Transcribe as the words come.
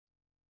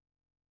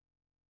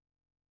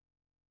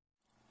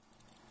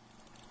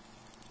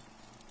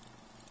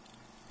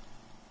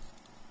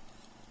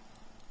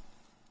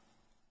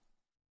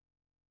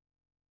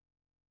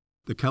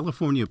The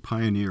California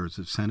Pioneers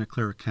of Santa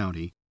Clara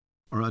County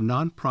are a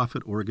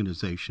nonprofit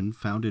organization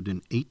founded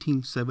in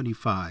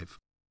 1875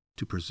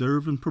 to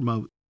preserve and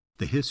promote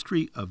the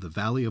history of the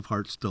Valley of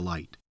Heart's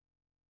Delight,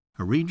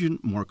 a region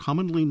more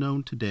commonly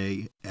known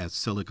today as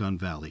Silicon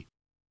Valley.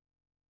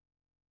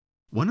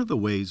 One of the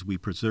ways we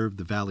preserve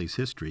the valley's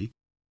history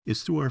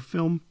is through our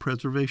film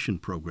preservation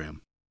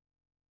program.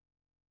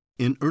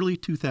 In early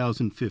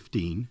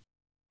 2015,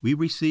 we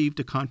received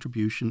a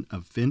contribution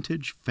of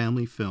vintage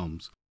family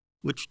films,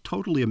 which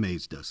totally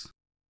amazed us.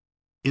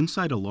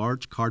 Inside a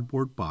large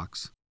cardboard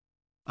box,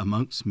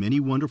 amongst many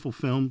wonderful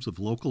films of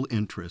local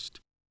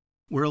interest,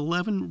 were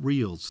 11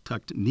 reels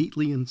tucked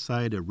neatly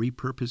inside a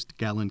repurposed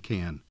gallon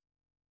can,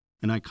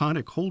 an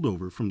iconic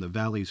holdover from the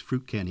Valley's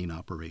fruit canning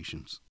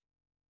operations.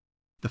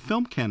 The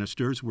film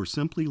canisters were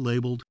simply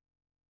labeled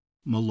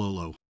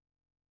Malolo.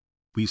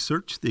 We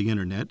searched the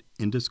internet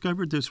and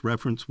discovered this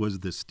reference was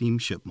the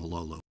steamship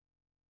Malolo,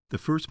 the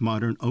first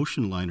modern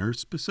ocean liner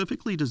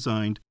specifically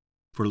designed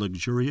for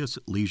luxurious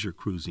leisure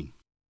cruising.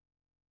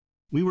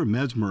 We were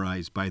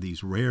mesmerized by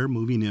these rare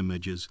moving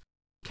images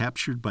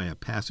captured by a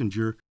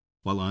passenger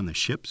while on the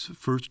ship's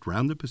first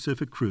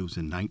round-the-Pacific cruise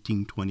in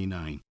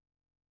 1929.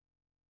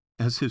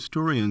 As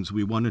historians,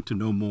 we wanted to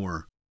know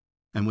more,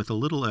 and with a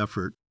little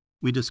effort,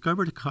 we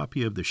discovered a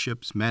copy of the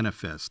ship's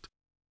manifest.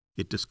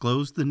 It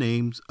disclosed the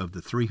names of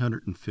the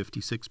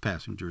 356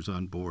 passengers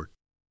on board.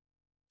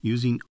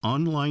 Using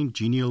online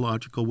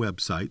genealogical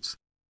websites,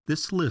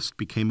 this list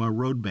became our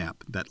roadmap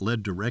that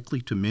led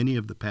directly to many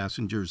of the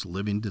passengers'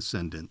 living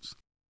descendants.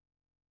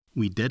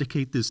 We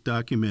dedicate this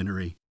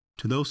documentary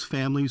to those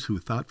families who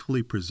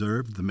thoughtfully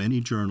preserved the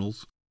many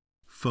journals,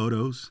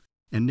 photos,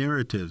 and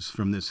narratives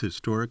from this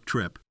historic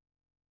trip,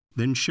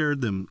 then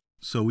shared them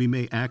so we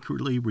may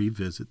accurately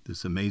revisit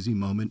this amazing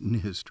moment in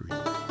history.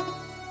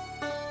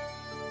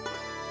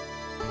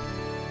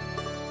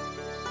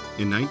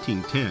 In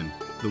 1910,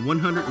 the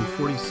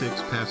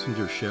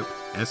 146-passenger ship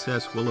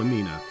SS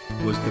Wilhelmina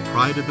was the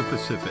pride of the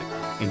Pacific,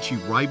 and she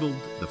rivaled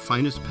the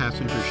finest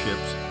passenger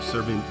ships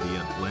serving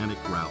the Atlantic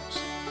routes.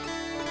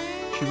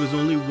 She was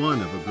only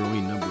one of a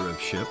growing number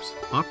of ships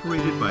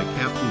operated by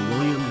Captain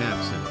William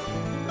Matson,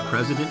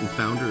 president and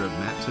founder of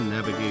Matson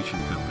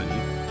Navigation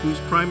Company, whose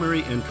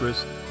primary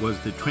interest was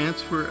the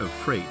transfer of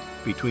freight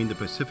between the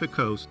Pacific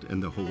coast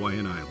and the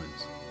Hawaiian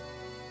Islands.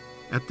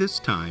 At this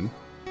time,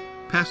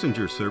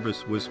 passenger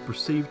service was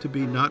perceived to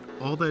be not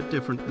all that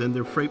different than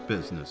their freight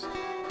business.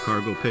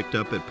 Cargo picked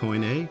up at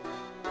point A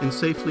and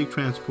safely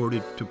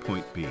transported to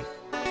point B.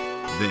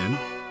 Then,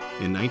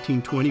 in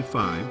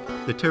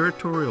 1925, the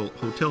Territorial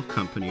Hotel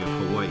Company of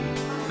Hawaii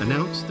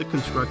announced the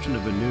construction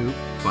of a new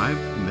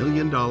 $5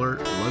 million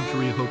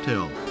luxury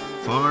hotel,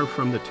 far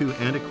from the two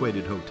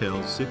antiquated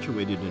hotels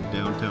situated in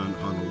downtown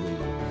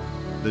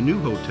Honolulu. The new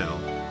hotel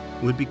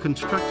would be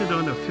constructed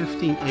on a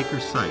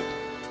 15-acre site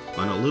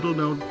on a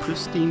little-known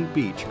pristine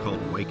beach called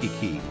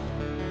Waikiki.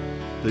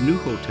 The new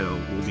hotel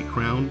will be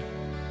crowned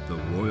the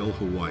Royal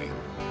Hawaiian.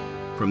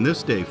 From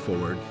this day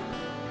forward,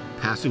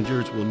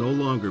 passengers will no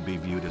longer be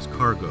viewed as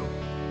cargo,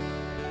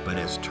 but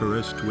as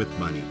tourists with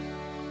money.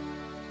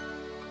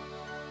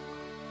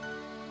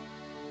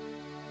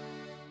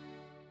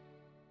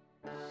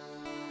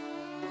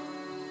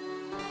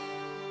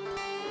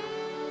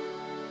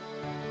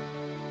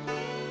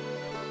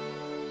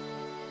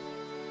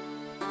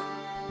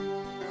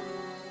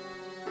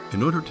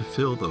 In order to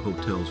fill the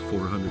hotel's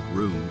 400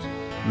 rooms,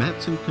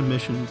 Matson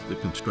commissions the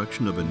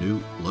construction of a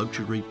new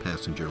luxury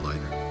passenger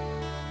liner.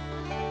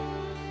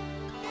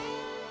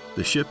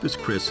 The ship is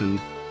christened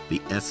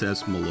the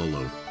SS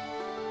Malolo,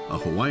 a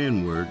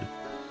Hawaiian word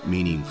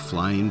meaning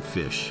flying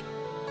fish.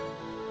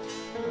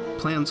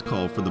 Plans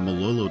call for the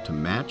Malolo to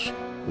match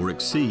or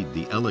exceed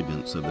the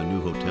elegance of the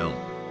new hotel.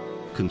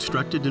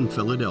 Constructed in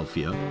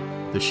Philadelphia,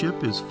 the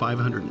ship is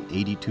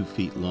 582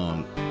 feet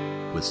long,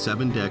 with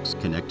 7 decks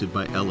connected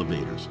by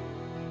elevators.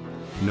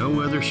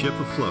 No other ship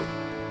afloat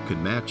could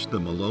match the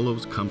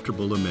Malolo's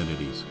comfortable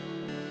amenities.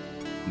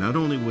 Not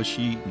only was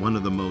she one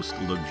of the most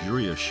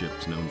luxurious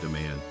ships known to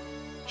man,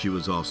 she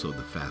was also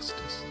the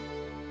fastest.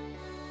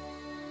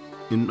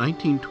 In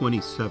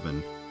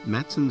 1927,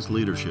 Matson's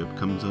leadership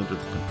comes under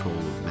the control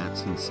of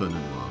Matson's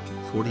son-in-law,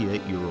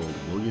 48-year-old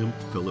William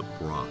Philip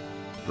Roth.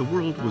 The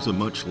world was a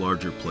much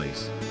larger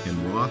place,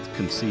 and Roth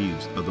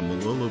conceives of the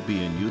Malolo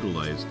being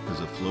utilized as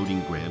a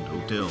floating grand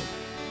hotel,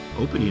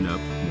 opening up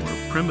more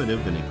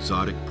primitive and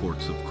exotic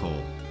ports of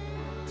call.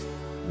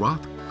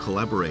 Roth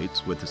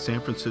collaborates with the San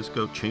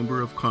Francisco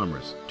Chamber of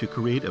Commerce to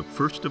create a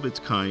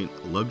first-of-its-kind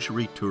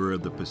luxury tour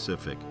of the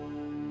Pacific,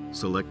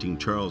 selecting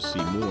Charles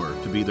C. Moore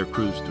to be their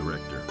cruise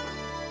director.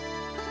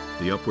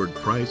 The upward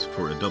price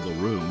for a double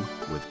room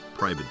with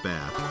private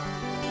bath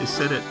is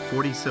set at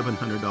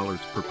 $4,700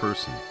 per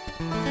person,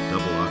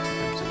 double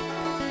occupancy.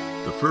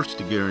 The first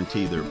to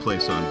guarantee their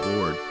place on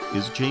board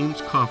is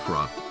James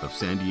Coffroth of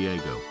San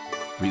Diego,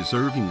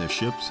 reserving the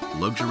ship's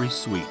luxury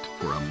suite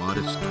for a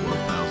modest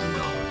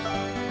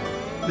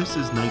 $12,000. This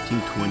is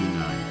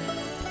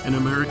 1929, and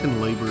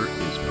American labor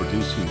is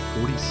producing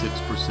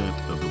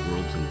 46% of the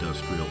world's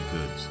industrial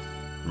goods.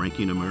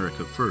 ranking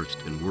America first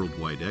in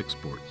worldwide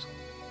exports.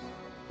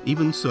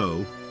 Even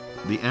so,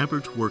 the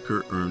average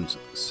worker earns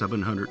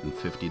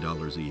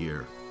 $750 a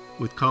year,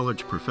 with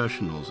college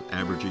professionals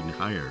averaging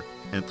higher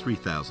at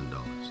 $3,000.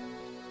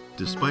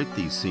 Despite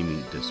these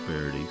seeming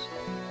disparities,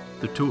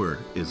 the tour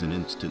is an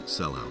instant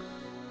sellout.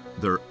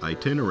 Their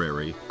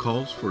itinerary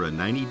calls for a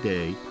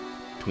 90-day,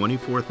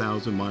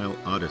 24,000-mile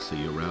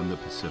odyssey around the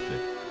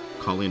Pacific,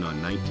 calling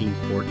on 19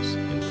 ports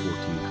in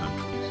 14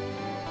 countries.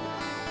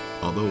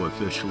 Although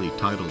officially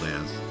titled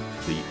as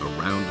the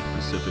Around the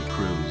Pacific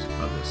Cruise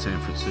of the San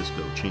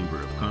Francisco Chamber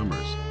of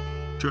Commerce,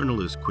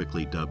 journalists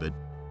quickly dub it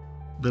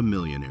the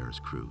Millionaire's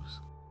Cruise.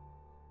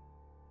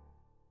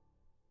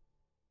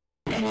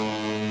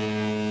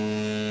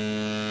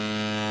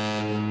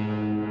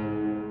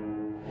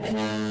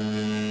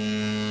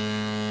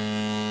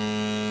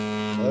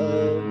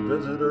 All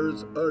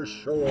visitors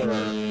ashore.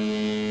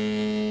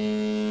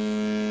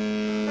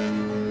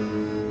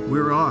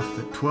 We're off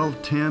at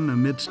 12:10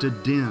 amidst a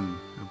din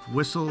of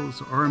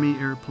whistles, army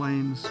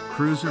airplanes,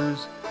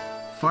 cruisers,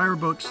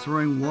 fireboats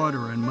throwing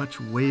water, and much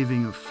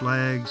waving of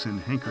flags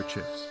and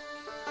handkerchiefs.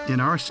 In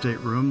our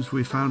staterooms,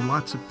 we found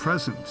lots of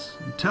presents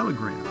and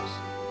telegrams.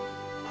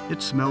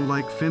 It smelled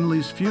like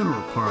Finley's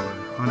funeral parlor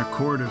on a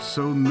court of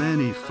so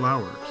many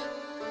flowers.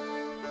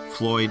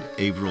 Floyd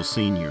Averill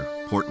Sr.,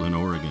 Portland,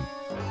 Oregon.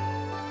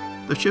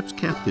 The ship's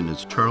captain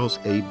is Charles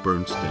A.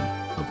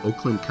 Bernstein of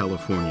Oakland,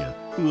 California,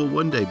 who will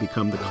one day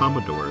become the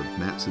Commodore of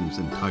Matson's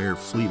entire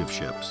fleet of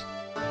ships.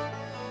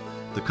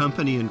 The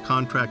company in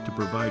contract to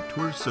provide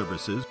tour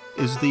services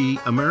is the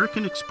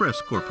American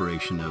Express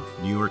Corporation of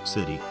New York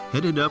City,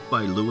 headed up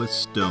by Louis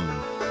Stone.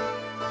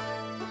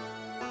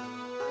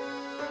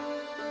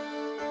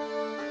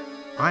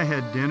 I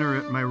had dinner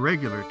at my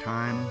regular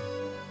time,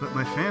 but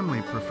my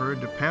family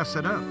preferred to pass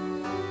it up.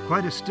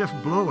 Quite a stiff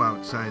blow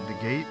outside the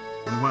gate,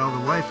 and while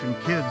the wife and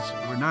kids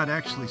were not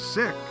actually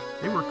sick,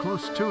 they were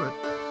close to it.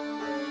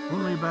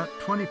 Only about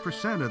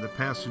 20% of the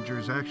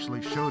passengers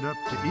actually showed up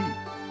to eat.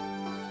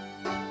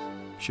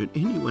 Should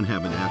anyone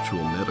have an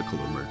actual medical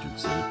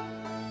emergency,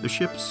 the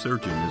ship's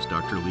surgeon is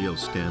Dr. Leo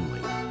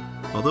Stanley.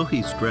 Although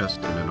he's dressed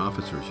in an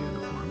officer's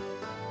uniform,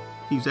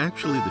 he's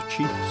actually the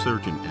chief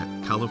surgeon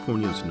at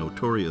California's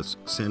notorious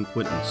San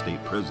Quentin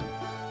State Prison.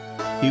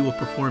 He will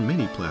perform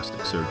many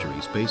plastic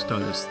surgeries based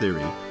on his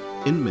theory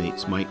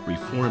inmates might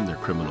reform their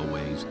criminal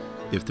ways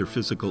if their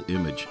physical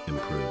image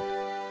improved.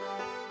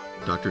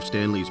 Dr.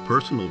 Stanley's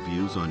personal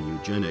views on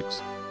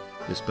eugenics,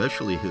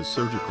 especially his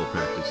surgical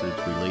practices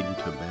relating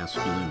to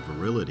masculine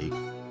virility,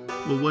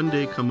 will one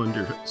day come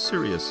under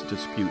serious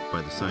dispute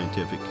by the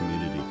scientific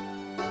community.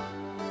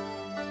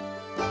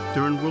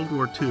 During World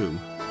War II,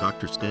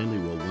 Dr. Stanley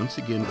will once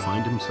again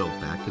find himself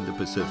back in the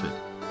Pacific,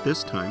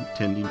 this time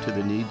tending to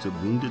the needs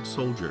of wounded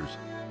soldiers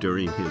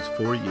during his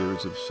 4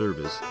 years of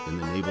service in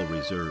the Naval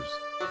Reserves.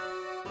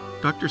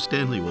 Dr.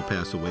 Stanley will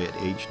pass away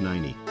at age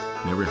 90,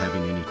 never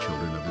having any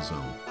children of his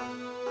own.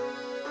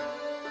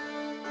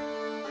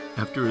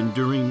 After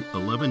enduring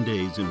 11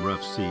 days in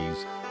rough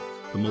seas,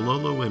 the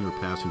Malolo and her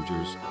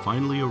passengers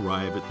finally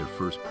arrive at their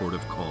first port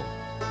of call,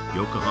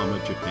 Yokohama,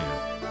 Japan.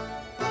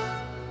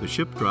 The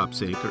ship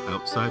drops anchor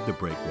outside the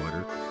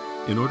breakwater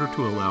in order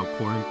to allow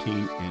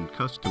quarantine and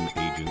custom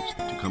agents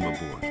to come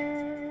aboard.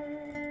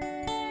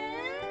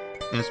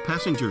 As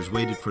passengers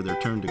waited for their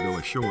turn to go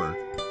ashore,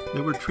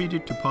 they were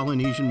treated to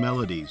Polynesian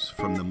melodies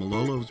from the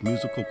Malolo's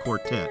musical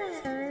quartet,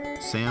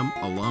 Sam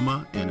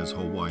Alama and his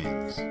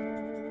Hawaiians.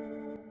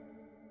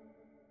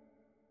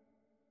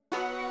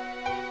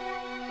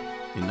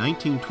 In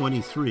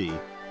 1923,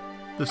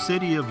 the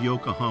city of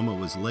Yokohama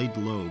was laid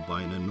low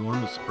by an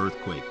enormous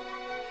earthquake.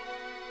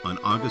 On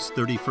August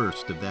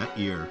 31st of that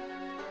year,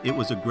 it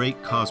was a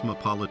great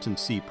cosmopolitan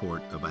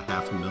seaport of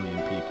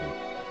 500,000 people.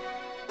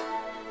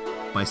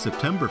 By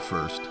September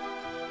 1st,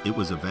 it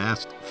was a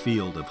vast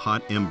field of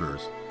hot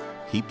embers,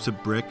 heaps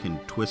of brick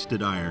and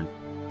twisted iron,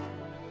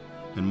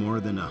 and more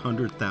than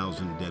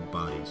 100,000 dead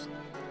bodies.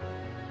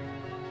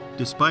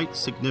 Despite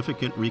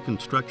significant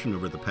reconstruction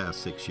over the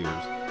past 6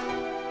 years,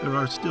 there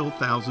are still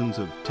thousands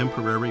of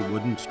temporary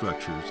wooden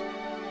structures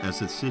as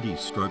the city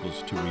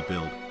struggles to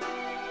rebuild.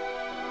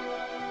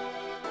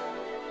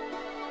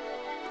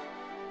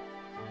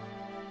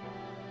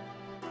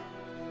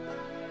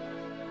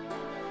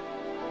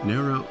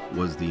 Nara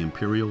was the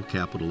imperial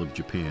capital of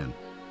Japan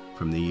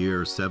from the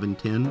year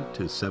 710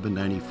 to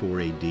 794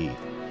 AD.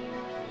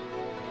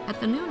 At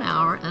the noon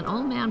hour, an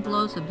old man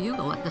blows a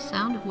bugle at the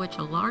sound of which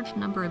a large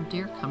number of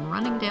deer come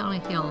running down a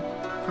hill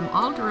from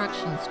all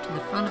directions to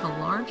the front of a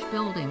large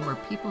building where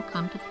people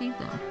come to feed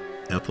them.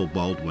 Ethel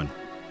Baldwin,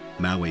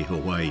 Maui,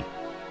 Hawaii.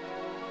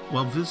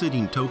 While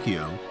visiting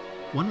Tokyo,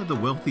 one of the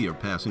wealthier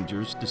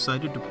passengers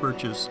decided to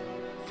purchase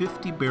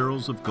 50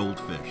 barrels of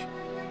goldfish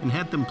and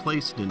had them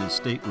placed in his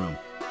stateroom.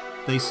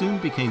 They soon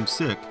became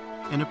sick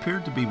and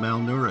appeared to be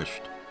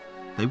malnourished.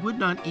 They would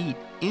not eat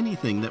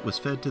anything that was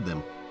fed to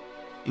them,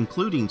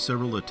 including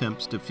several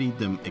attempts to feed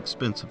them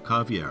expensive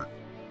caviar.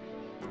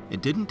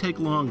 It didn't take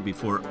long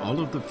before all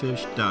of the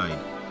fish died,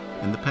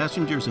 and the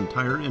passenger's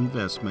entire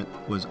investment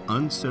was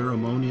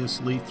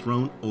unceremoniously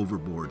thrown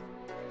overboard.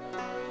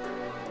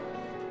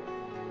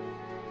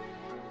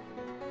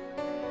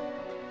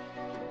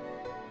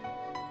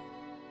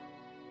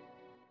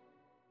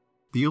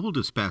 The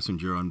oldest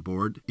passenger on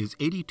board is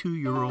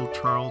 82-year-old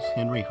Charles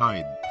Henry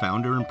Hyde,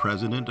 founder and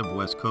president of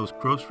West Coast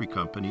Grocery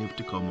Company of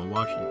Tacoma,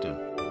 Washington.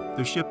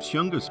 The ship's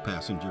youngest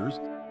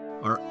passengers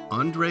are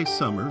Andre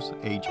Summers,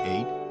 age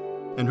 8,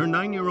 and her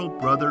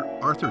 9-year-old brother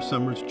Arthur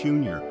Summers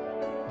Jr.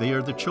 They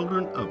are the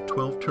children of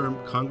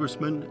 12-term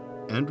Congressman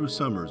Andrew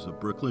Summers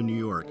of Brooklyn, New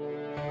York,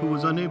 who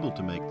was unable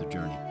to make the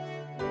journey.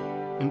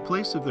 In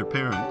place of their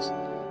parents,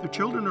 the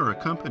children are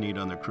accompanied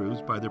on the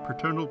cruise by their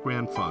paternal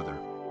grandfather,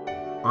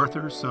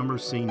 Arthur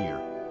Summers Sr.,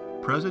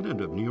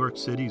 president of New York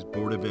City's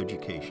Board of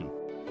Education.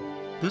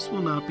 This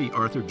will not be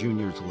Arthur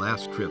Jr.'s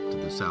last trip to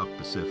the South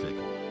Pacific.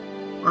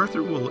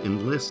 Arthur will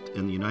enlist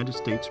in the United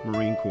States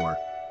Marine Corps,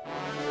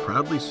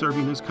 proudly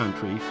serving his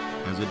country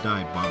as a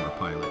dive bomber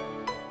pilot.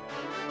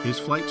 His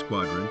flight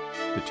squadron,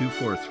 the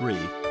 243,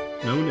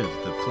 known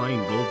as the Flying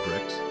Gold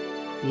Bricks,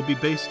 will be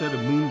based out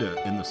of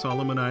Munda in the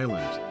Solomon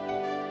Islands.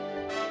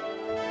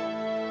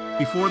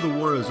 Before the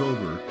war is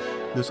over,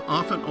 this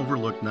often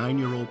overlooked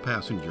 9-year-old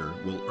passenger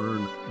will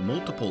earn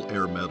multiple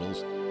air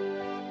medals,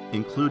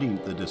 including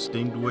the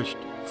Distinguished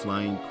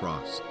Flying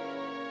Cross.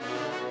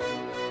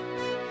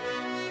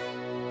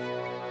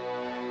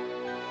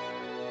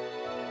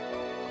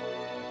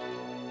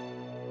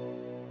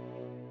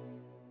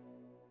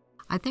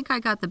 I think I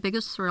got the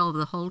biggest thrill of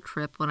the whole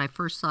trip when I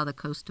first saw the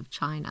coast of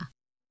China.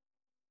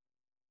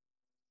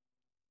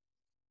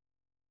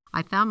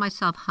 I found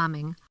myself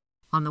humming,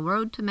 "On the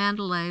road to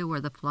Mandalay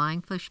where the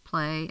flying fish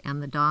play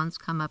and the dawns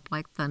come up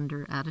like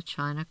thunder out of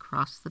China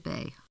across the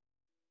bay."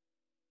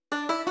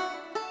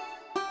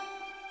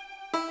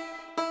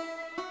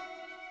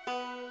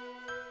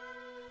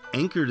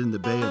 Anchored in the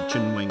Bay of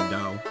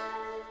Qinhuangdao,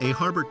 a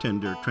harbor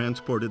tender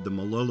transported the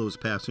Malolo's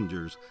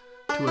passengers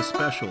to a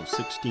special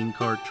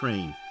 16-car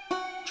train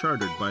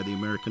chartered by the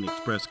American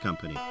Express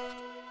Company.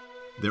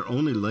 Their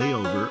only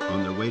layover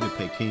on their way to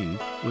Peking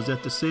was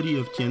at the city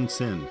of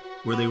Tientsin,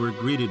 where they were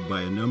greeted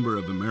by a number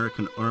of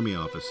American Army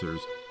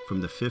officers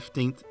from the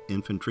 15th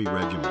Infantry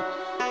Regiment.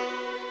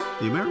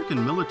 The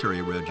American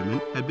Military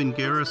Regiment had been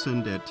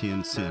garrisoned at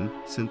Tientsin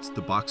since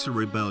the Boxer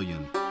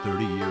Rebellion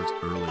 30 years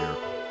earlier.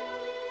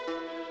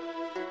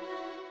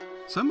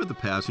 Some of the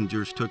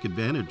passengers took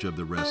advantage of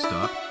the rest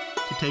stop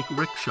to take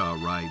rickshaw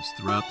rides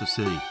throughout the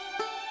city.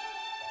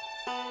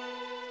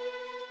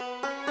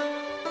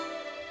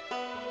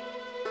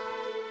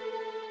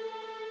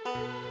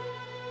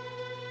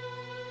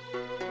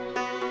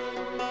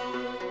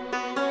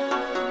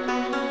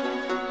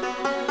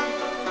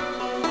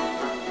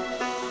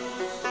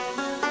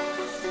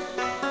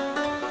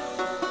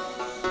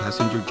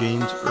 Passenger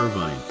James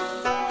Irvine,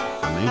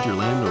 a major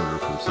landowner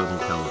from Southern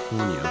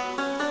California,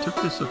 took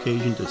this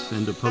occasion to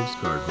send a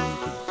postcard home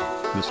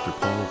to Mr.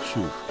 Paul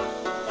Schoof,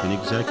 an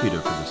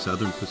executive for the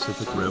Southern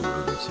Pacific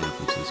Railroad in San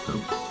Francisco.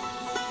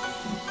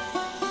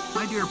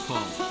 My dear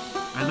Paul,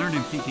 I learned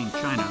in Peking,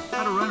 China,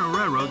 how to run a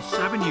railroad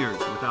 7 years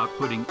without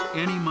putting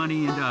any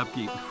money into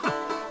upkeep.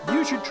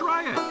 You should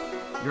try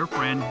it. Your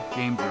friend,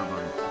 James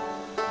Irvine.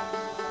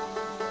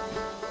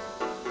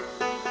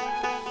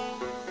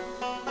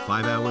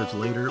 5 hours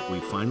later, we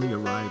finally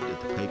arrived at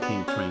the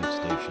Peking train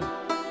station.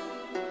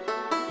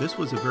 This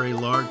was a very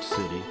large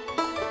city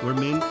where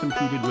men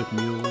competed with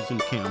mules and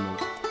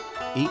camels,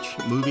 each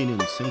moving in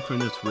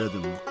synchronous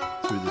rhythm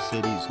through the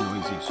city's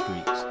noisy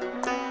streets.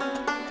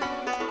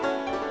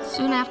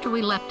 Soon after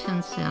we left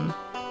Tientsin,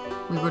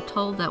 we were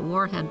told that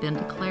war had been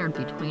declared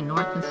between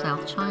North and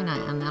South China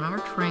and that our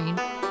train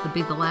would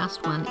be the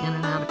last one in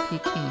and out of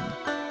Peking.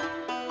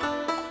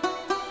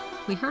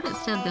 We heard it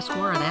said this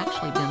war had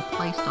actually been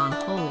placed on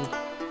hold,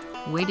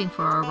 waiting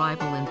for our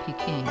arrival in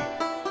Peking.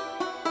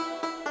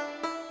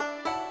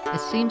 It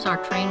seems our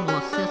train will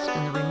assist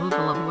in the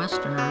removal of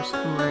Westerners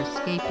who are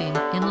escaping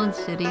inland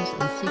cities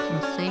and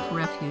seeking safe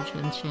refuge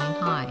in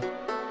Shanghai.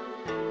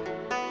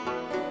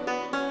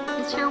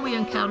 It's here we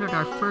encountered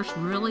our first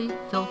really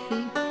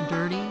filthy,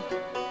 dirty,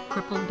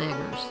 crippled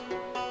beggars.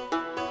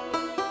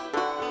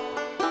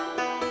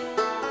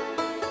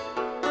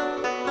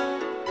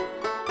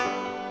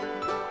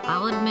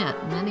 I'll admit,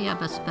 many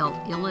of us felt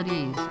ill at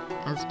ease,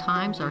 as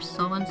times are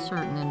so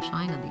uncertain in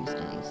China these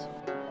days.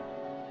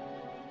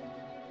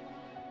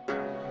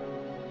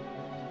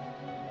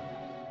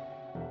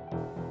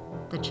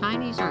 The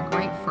Chinese are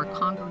great for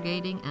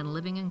congregating and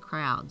living in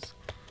crowds.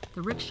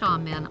 The rickshaw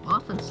men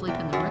often sleep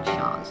in the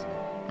rickshaws,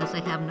 as they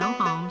have no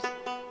homes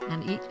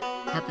and eat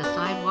at the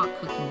sidewalk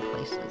cooking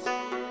places.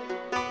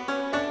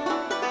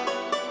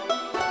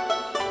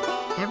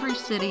 Every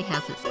city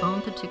has its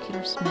own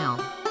particular smell,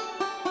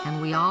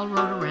 and we all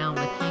rode around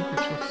with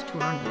handkerchiefs to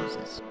our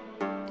noses.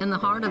 In the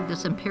heart of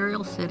this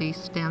imperial city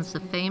stands the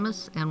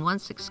famous and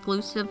once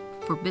exclusive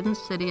Forbidden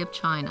City of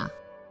China.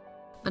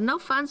 But no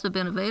funds have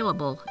been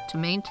available to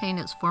maintain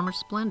its former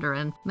splendor,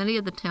 and many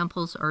of the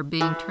temples are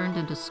being turned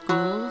into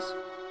schools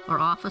or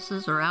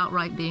offices or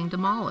outright being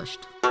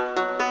demolished.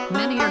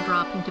 Many are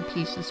dropping to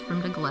pieces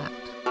from neglect.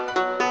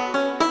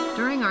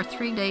 During our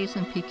 3 days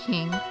in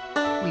Peking,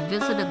 we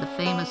visited the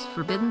famous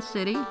Forbidden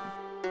City,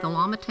 the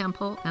Lama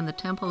Temple, and the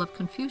Temple of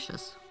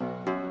Confucius.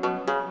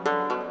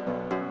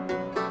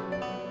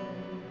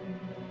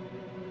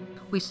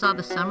 We saw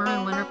the summer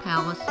and winter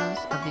palaces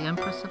of the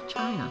Empress of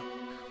China.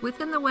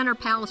 Within the Winter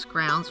Palace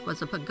grounds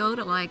was a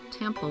pagoda-like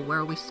temple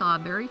where we saw a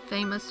very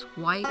famous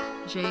white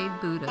jade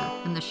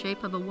Buddha in the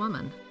shape of a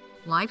woman,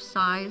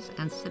 life-size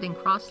and sitting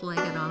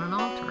cross-legged on an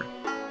altar.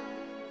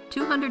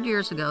 200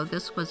 years ago,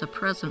 this was a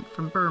present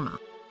from Burma.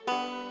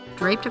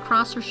 Draped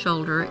across her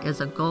shoulder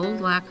is a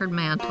gold-lacquered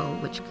mantle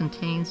which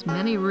contains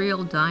many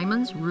real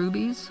diamonds,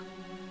 rubies,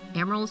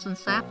 emeralds, and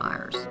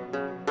sapphires.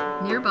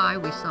 Nearby,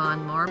 we saw a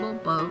marble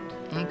boat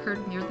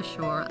anchored near the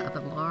shore of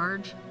a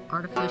large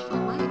artificial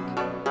lake.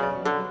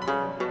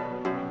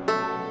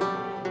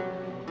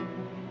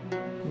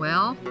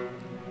 Well,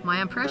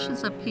 my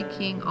impressions of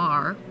Peking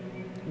are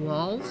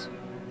walls,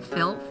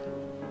 filth,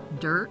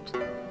 dirt,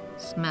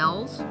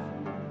 smells,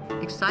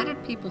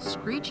 excited people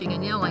screeching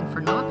and yelling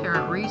for no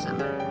apparent reason,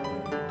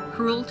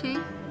 cruelty,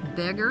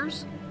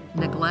 beggars,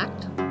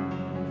 neglect,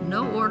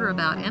 no order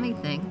about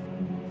anything,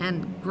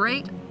 and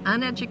great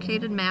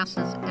uneducated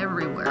masses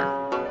everywhere.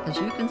 As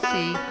you can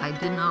see, I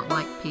did not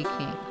like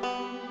Peking.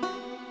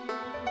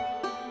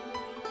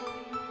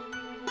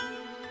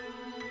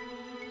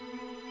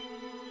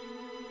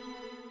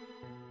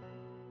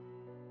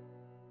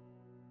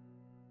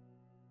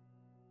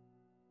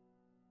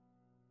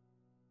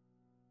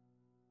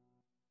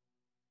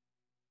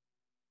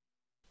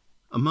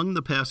 Among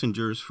the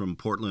passengers from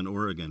Portland,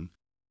 Oregon,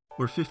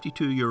 were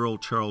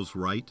 52-year-old Charles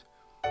Wright,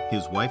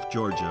 his wife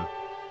Georgia,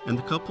 and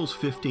the couple's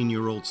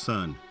 15-year-old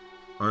son,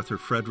 Arthur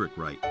Frederick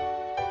Wright.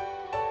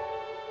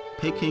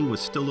 Peking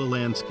was still a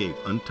landscape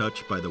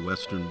untouched by the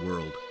Western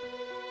world.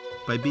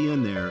 By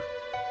being there,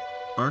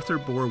 Arthur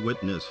bore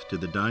witness to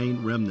the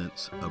dying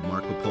remnants of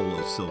Marco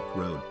Polo's Silk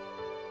Road.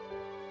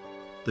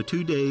 The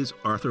 2 days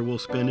Arthur will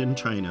spend in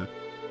China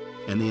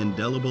and the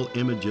indelible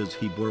images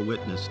he bore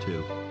witness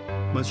to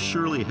must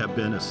surely have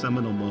been a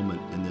seminal moment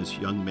in this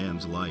young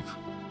man's life.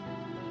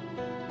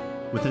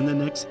 Within the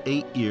next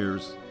 8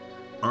 years,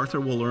 Arthur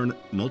will earn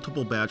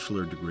multiple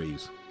bachelor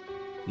degrees,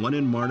 one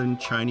in modern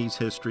Chinese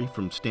history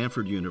from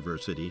Stanford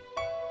University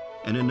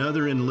and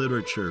another in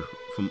literature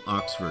from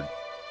Oxford.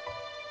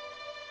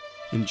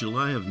 In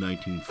July of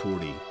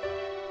 1940,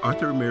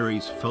 Arthur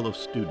marries fellow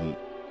student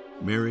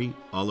Mary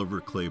Oliver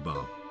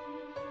Claybaugh.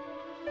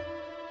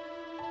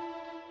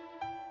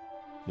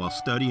 While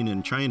studying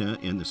in China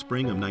in the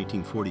spring of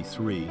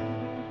 1943,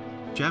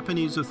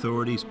 Japanese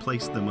authorities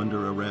placed them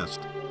under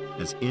arrest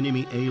as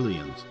enemy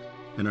aliens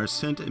and are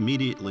sent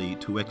immediately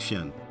to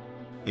Weixin,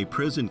 a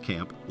prison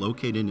camp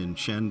located in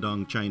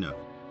Shandong, China.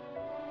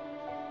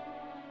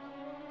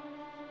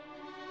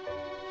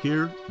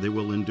 Here, they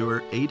will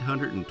endure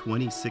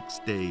 826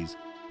 days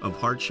of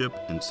hardship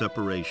and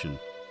separation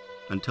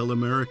until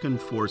American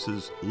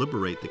forces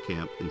liberate the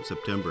camp in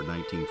September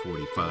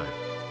 1945.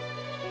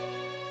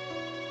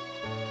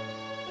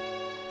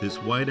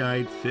 This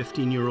wide-eyed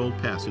 15-year-old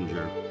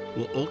passenger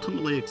will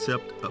ultimately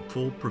accept a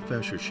full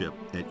professorship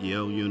at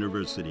Yale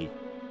University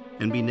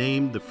and be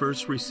named the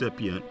first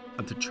recipient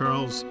of the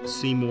Charles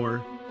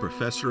Seymour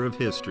Professor of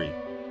History,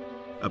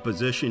 a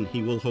position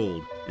he will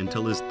hold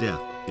until his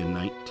death in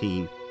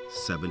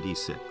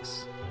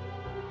 1976.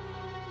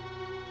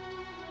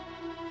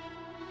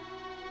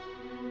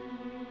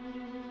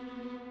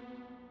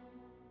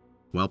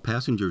 While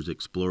passengers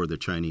explore the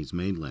Chinese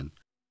mainland,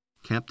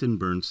 Captain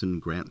Burnson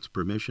grants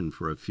permission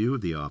for a few of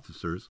the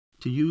officers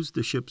to use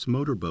the ship's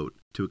motorboat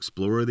to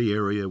explore the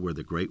area where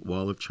the Great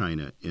Wall of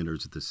China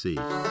enters the sea.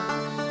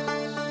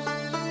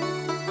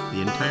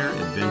 The entire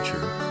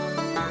adventure,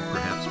 or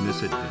perhaps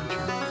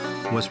misadventure,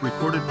 was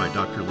recorded by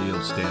Dr.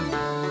 Leo Stanley.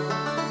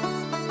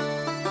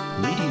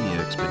 Leading the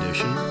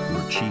expedition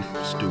were Chief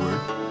Steward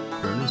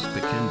Ernest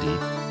Pikendi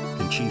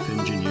and Chief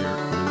Engineer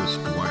Louis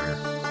Dwyer.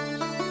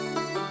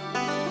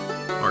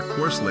 Our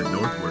course led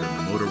northward and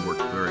the motor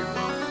worked very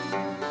well.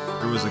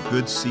 There was a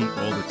good sea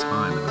all the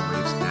time and the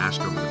waves dashed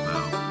over the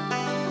bow.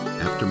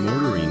 After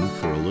motoring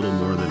for a little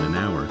more than an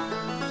hour,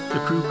 the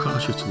crew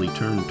cautiously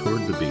turned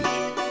toward the beach,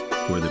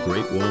 where the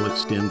Great Wall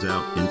extends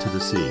out into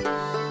the sea.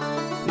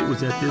 It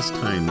was at this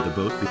time the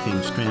boat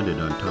became stranded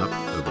on top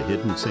of a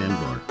hidden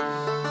sandbar.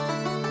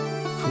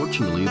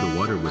 Fortunately, the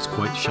water was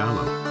quite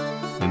shallow,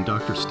 and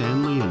Dr.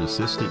 Stanley and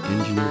Assistant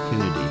Engineer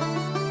Kennedy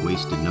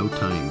wasted no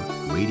time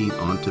wading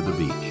onto the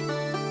beach.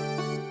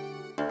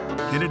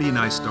 Kennedy and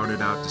I started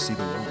out to see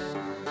the wall.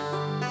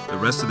 The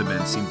rest of the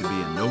men seemed to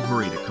be in no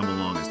hurry to come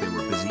along as they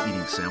were busy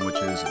eating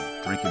sandwiches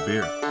and drinking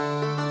beer.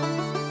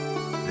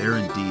 There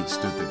indeed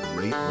stood the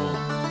Great Wall,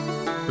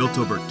 built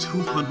over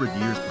 200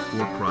 years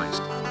before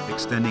Christ,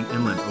 extending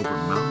inland over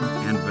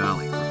mountain and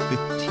valley for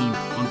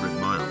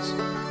 1,500 miles.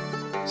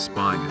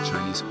 Spying a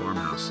Chinese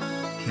farmhouse,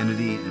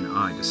 Kennedy and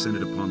I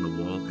descended upon the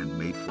wall and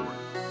made for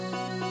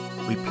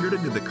it. We peered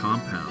into the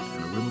compound,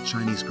 and a little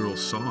Chinese girl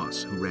saw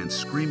us, who ran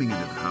screaming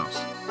into the house.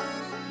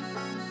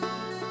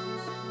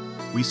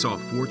 we saw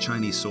 4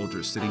 Chinese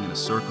soldiers sitting in a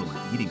circle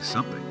and eating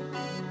something.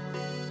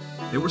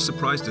 They were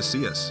surprised to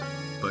see us,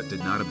 but did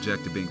not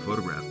object to being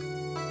photographed.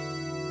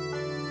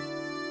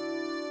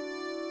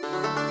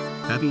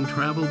 Having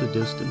traveled a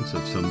distance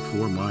of some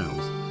 4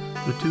 miles,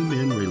 the 2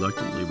 men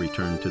reluctantly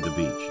returned to the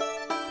beach.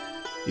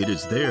 It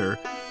is there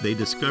they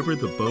discover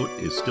the boat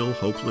is still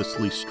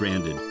hopelessly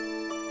stranded,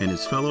 and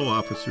his fellow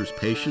officers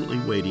patiently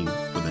waiting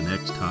for the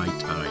next high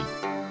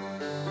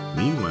tide.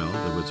 Meanwhile,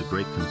 there was a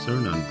great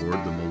concern on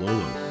board the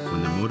Malolo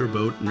when the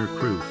motorboat and her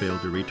crew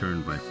failed to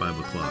return by 5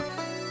 o'clock.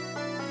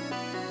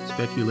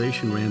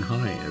 Speculation ran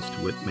high as to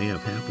what may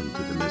have happened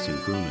to the missing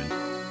crewmen.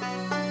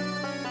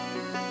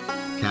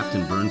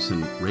 Captain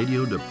Burnson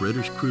radioed a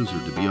British cruiser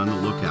to be on the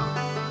lookout,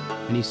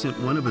 and he sent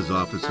one of his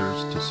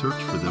officers to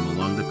search for them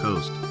along the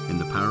coast in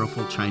the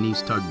powerful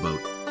Chinese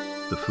tugboat,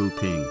 the Fu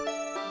Ping.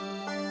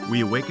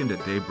 We awakened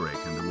at daybreak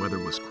and the weather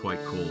was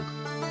quite cold.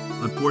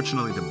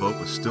 Unfortunately, the boat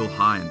was still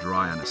high and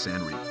dry on a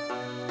sand reef.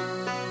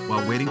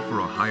 While waiting for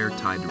a higher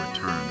tide to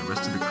return, the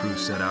rest of the crew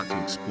set out to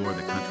explore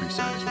the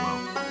countryside as well.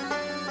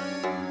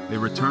 They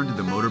returned to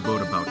the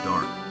motorboat about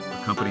dark,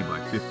 accompanied by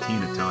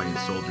 15 Italian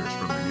soldiers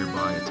from the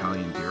nearby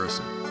Italian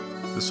garrison.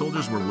 The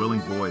soldiers were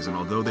willing boys, and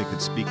although they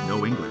could speak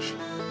no English,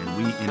 and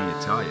we any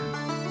Italian,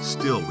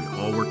 still we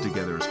all worked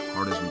together as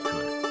hard as we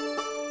could.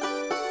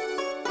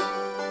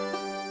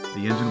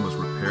 The engine was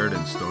repaired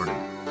and started.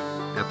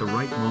 At the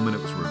right moment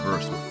it was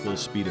reversed with full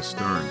speed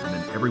astern, and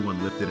then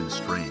everyone lifted and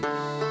strained,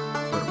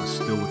 but it was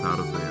still without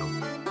avail.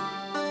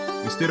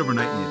 We stayed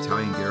overnight in the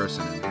Italian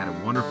garrison and had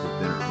a wonderful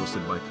dinner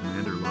hosted by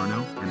Commander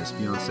Larno and his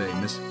fiancée,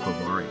 Miss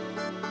Povari.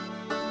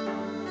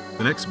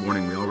 The next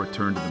morning, we all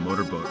returned to the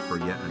motorboat for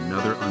yet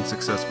another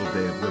unsuccessful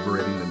day of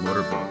liberating the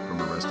motorboat from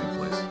a resting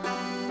place.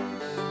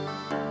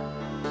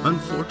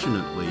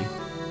 Unfortunately,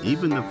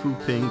 even the Fu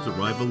Ping's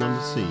arrival on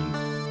the scene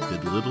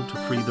did little to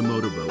free the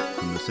motorboat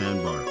from the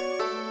sandbar.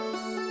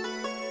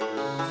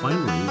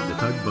 Finally, the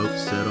tugboat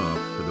set off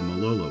for the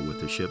Malolo with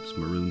the ship's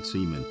marooned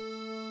seamen.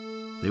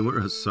 They were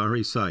a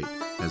sorry sight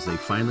as they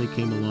finally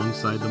came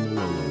alongside the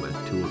Malolo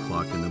at 2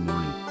 o'clock in the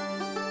morning.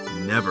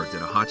 Never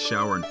did a hot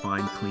shower and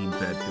fine, clean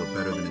bed feel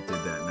better than it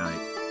did that night.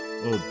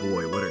 Oh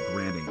boy, what a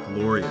grand and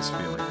glorious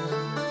feeling.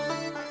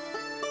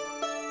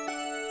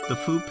 The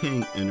Fu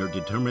Ping and her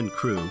determined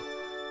crew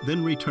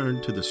then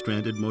returned to the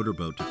stranded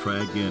motorboat to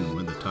try again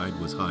when the tide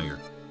was higher.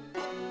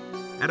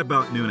 At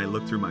about noon, I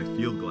looked through my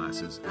field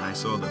glasses and I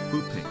saw the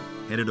Fu Ping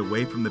headed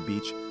away from the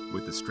beach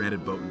with the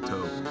stranded boat in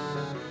tow.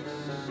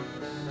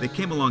 They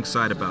came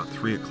alongside about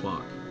 3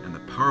 o'clock, and the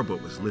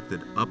powerboat was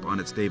lifted up on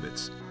its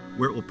davits,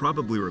 where it will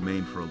probably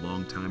remain for a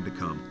long time to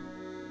come.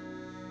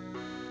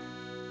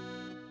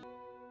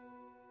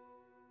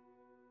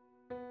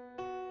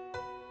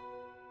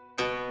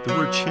 The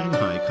word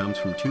Shanghai comes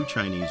from 2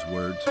 Chinese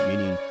words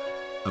meaning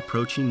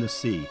approaching the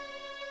sea.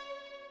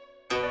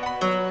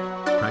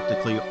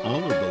 Practically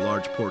all of the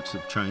large ports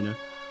of China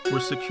were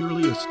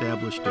securely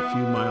established a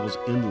few miles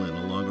inland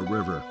along a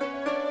river,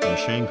 and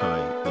Shanghai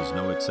was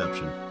no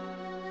exception.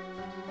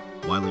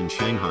 While in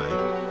Shanghai,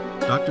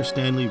 Dr.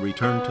 Stanley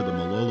returned to the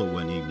Malolo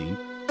one evening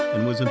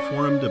and was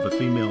informed of a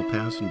female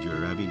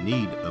passenger having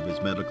need of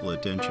his medical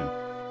attention.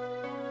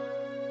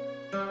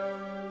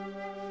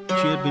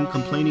 She had been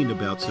complaining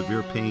about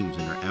severe pains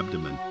in her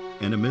abdomen,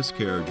 and a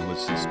miscarriage was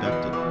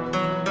suspected.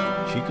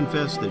 She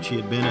confessed that she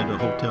had been at a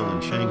hotel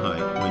in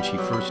Shanghai when she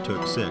first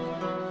took sick,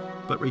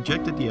 but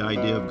rejected the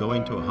idea of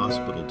going to a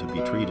hospital to be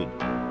treated.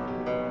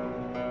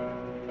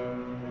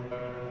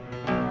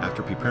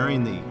 After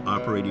preparing the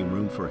operating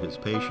room for his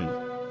patient,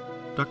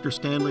 Dr.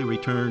 Stanley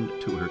returned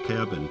to her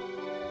cabin,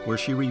 where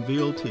she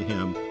revealed to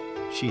him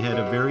she had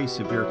a very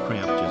severe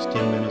cramp just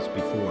 10 minutes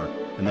before,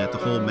 and that the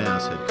whole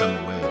mass had come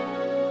away.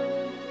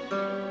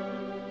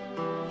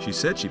 She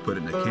said she put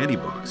it in a candy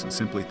box and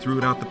simply threw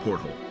it out the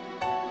porthole.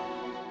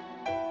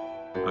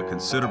 A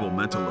considerable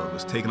mental load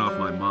was taken off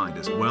my mind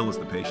as well as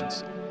the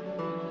patient's.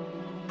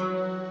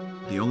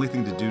 The only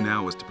thing to do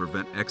now was to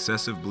prevent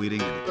excessive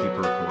bleeding and to keep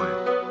her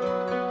quiet.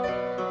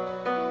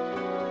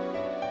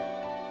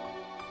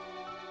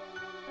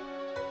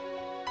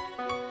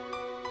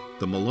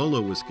 The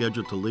Malolo was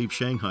scheduled to leave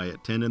Shanghai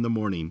at 10 in the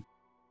morning.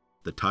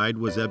 The tide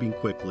was ebbing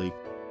quickly.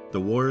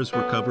 The wharves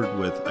were covered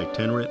with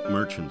itinerant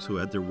merchants who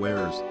had their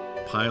wares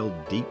piled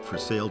deep for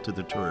sale to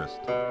the tourist.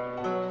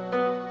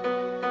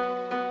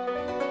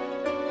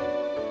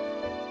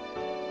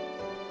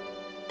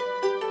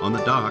 On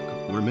the dock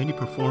were many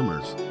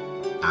performers,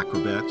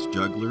 acrobats,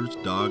 jugglers,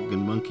 dog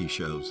and monkey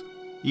shows,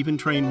 even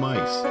trained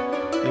mice.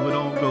 They would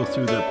all go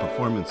through their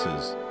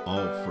performances,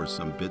 all for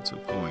some bits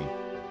of coin.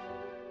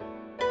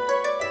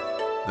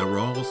 There were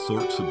all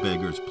sorts of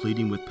beggars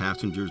pleading with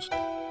passengers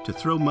to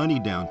throw money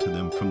down to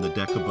them from the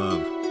deck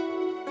above.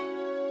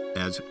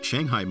 As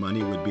Shanghai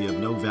money would be of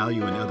no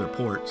value in other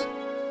ports,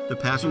 the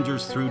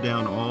passengers threw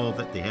down all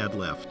that they had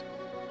left.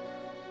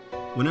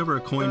 Whenever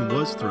a coin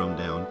was thrown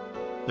down,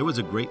 there was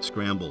a great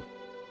scramble.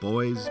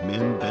 Boys,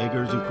 men,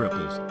 beggars, and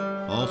cripples,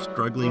 all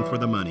struggling for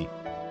the money.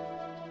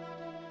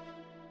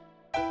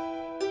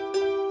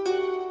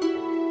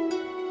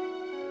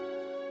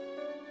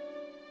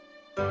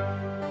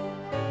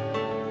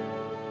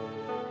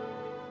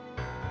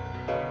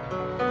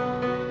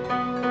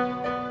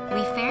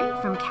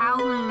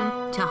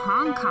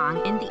 Hong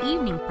Kong in the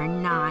evening for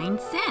 9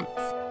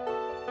 cents.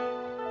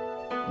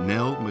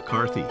 Nell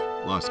McCarthy,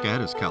 Los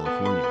Gatos,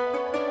 California.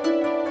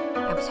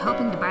 I was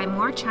hoping to buy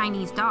more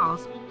Chinese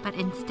dolls, but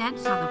instead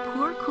saw the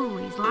poor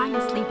coolies lying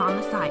asleep on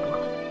the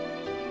sidewalk.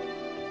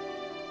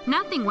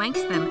 Nothing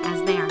wakes them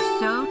as they are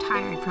so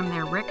tired from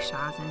their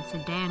rickshaws and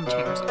sedan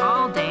chairs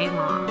all day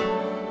long.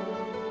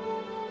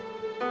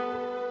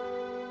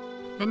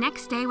 The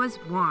next day was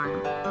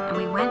warm, and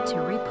we went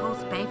to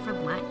Repulse Bay for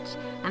lunch,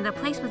 and the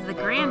place was the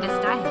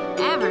grandest I have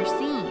ever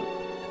seen.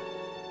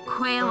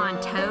 Quail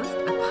on toast,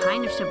 a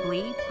pint of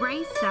Chablis,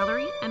 braised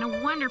celery, and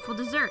a wonderful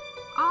dessert,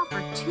 all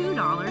for $2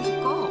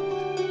 gold.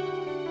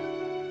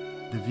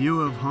 The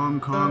view of Hong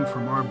Kong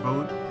from our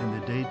boat in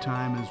the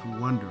daytime is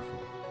wonderful.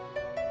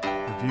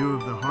 The view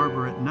of the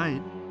harbor at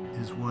night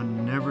is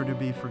one never to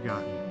be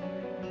forgotten.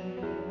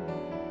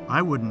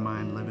 I wouldn't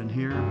mind living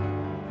here.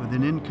 With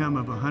an income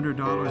of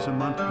 $100 a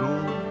month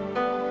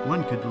gold,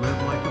 one could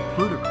live like a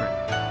plutocrat.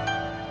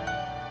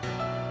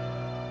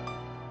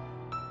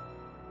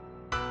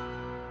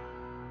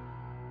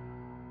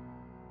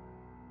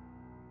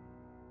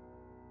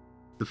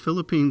 The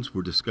Philippines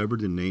were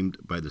discovered and named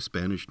by the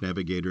Spanish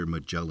navigator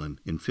Magellan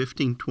in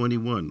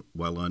 1521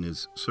 while on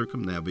his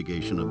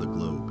circumnavigation of the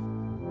globe.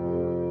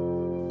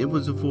 It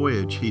was a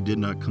voyage he did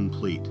not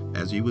complete,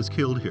 as he was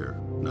killed here,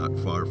 not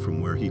far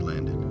from where he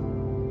landed.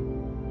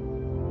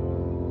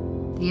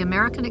 The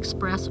American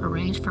Express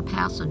arranged for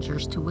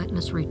passengers to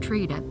witness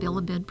retreat at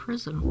Bilibid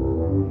Prison.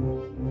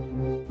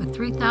 With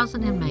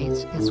 3,000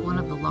 inmates, it's one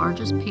of the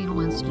largest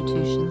penal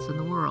institutions in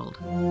the world.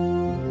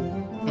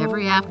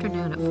 Every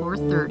afternoon at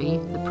 4:30,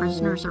 the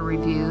prisoners are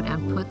reviewed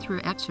and put through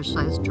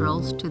exercise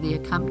drills to the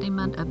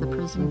accompaniment of the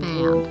prison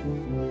band.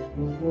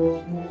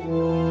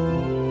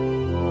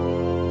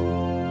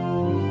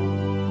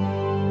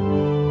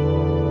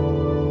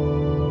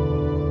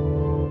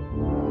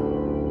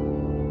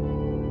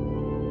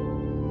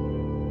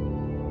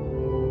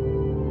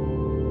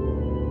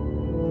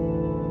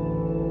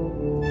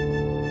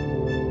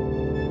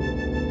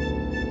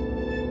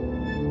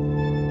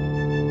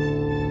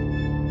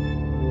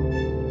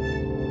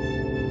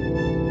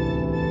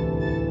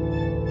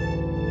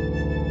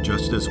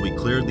 Just as we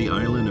cleared the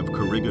island of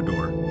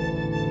Corregidor,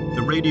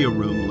 the radio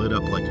room lit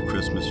up like a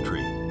Christmas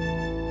tree.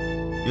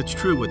 It's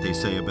true what they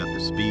say about the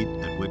speed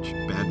at which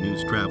bad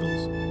news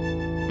travels,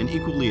 and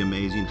equally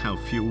amazing how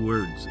few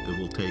words it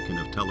will take in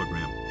a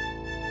telegram.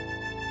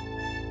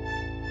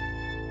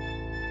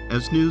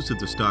 As news of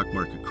the stock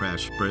market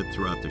crash spread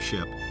throughout the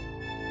ship,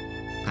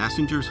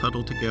 passengers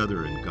huddled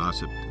together and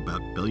gossiped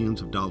about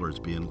billions of dollars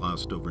being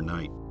lost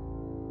overnight.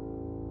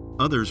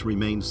 Others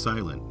remained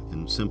silent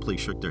and simply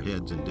shook their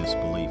heads in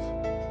disbelief.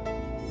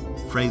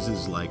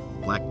 Phrases like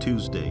Black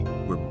Tuesday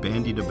were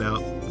bandied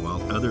about,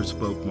 while others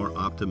spoke more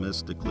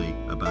optimistically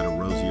about a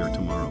rosier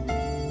tomorrow.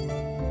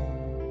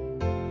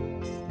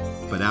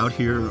 But out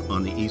here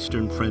on the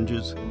eastern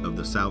fringes of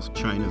the South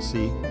China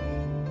Sea,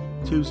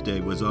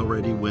 Tuesday was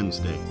already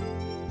Wednesday,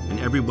 and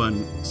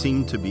everyone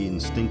seemed to be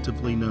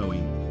instinctively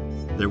knowing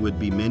there would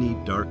be many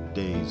dark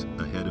days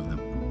ahead of them.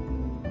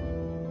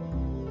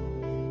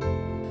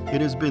 It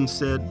has been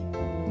said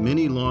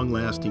many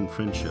long-lasting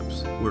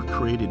friendships were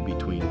created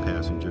between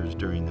passengers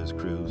during this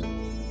cruise,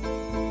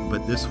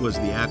 but this was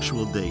the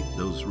actual date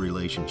those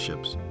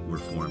relationships were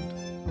formed.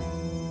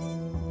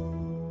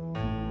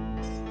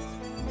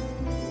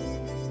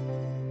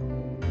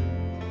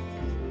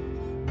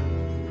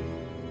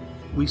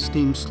 We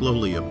steamed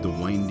slowly up the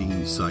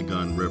winding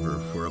Saigon River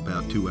for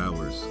about 2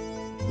 hours,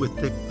 with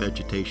thick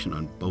vegetation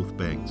on both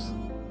banks.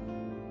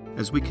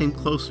 As we came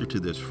closer to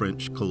this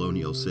French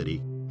colonial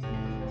city,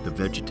 the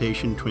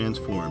vegetation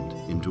transformed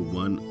into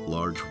one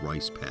large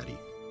rice paddy.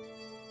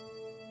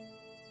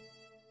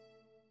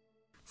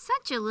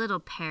 Such a little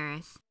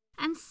Paris,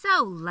 and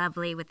so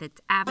lovely with its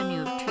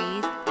avenue of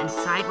trees and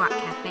sidewalk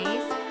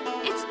cafes.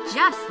 It's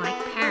just like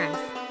Paris,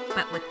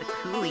 but with the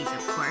coolies,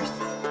 of course,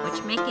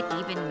 which make it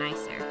even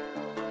nicer.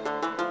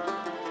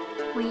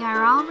 We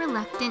are all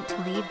reluctant to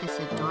leave this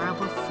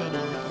adorable city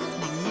with its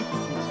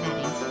magnificent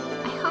setting.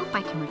 I hope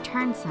I can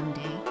return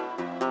someday.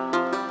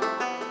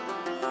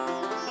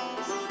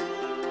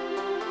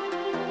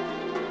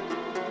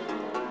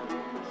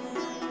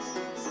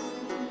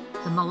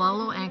 The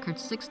Malolo anchored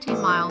 16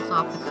 miles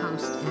off the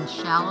coast in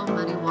shallow,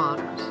 muddy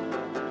waters.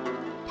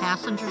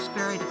 Passengers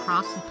ferried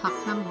across the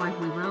Puknam, where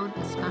we rode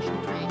a special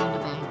train into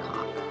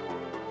Bangkok.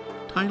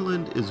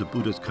 Thailand is a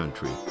Buddhist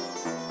country,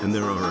 and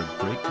there are a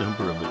great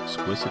number of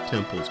exquisite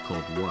temples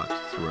called Wats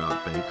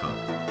throughout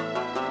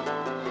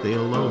Bangkok. They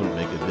alone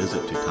make a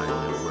visit to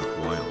Thailand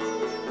worthwhile.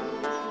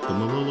 The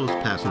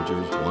Malolo's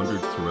passengers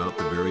wandered throughout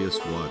the various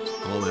Wats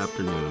all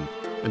afternoon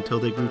until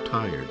they grew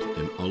tired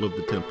and all of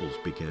the temples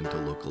began to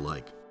look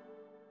alike.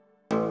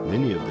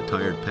 Many of the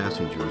tired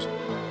passengers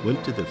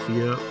went to the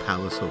Phia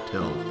Palace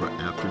Hotel for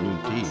afternoon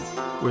tea,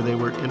 where they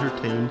were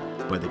entertained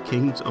by the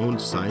king's own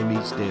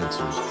Siamese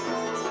dancers.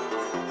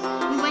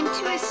 We went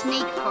to a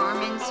snake farm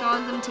and saw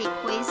them take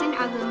poison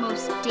out of the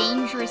most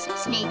dangerous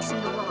snakes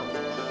in the world.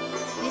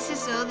 This is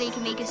so they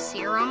can make a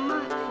serum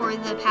for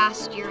the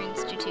Pasteur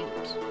Institute.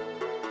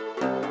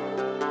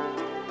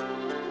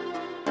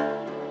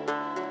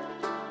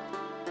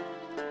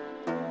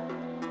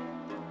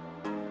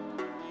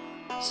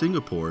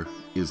 Singapore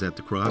is at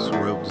the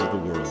crossroads of the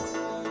world.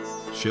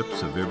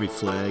 Ships of every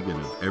flag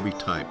and of every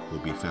type will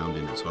be found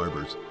in its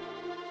harbors.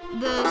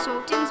 The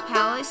Sultan's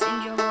palace in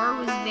Johor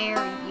was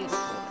very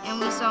beautiful, and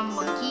we saw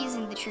monkeys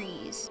in the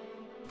trees.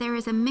 There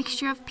is a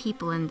mixture of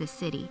people in the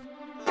city.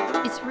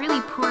 It's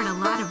really poured a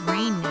lot of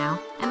rain now,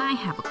 and I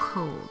have a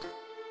cold.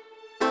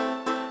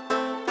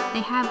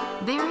 They have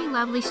very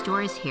lovely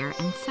stores here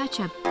and such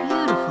a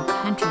beautiful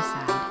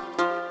countryside.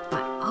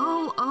 But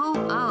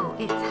oh,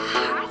 it's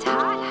hot,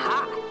 hot,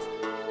 hot.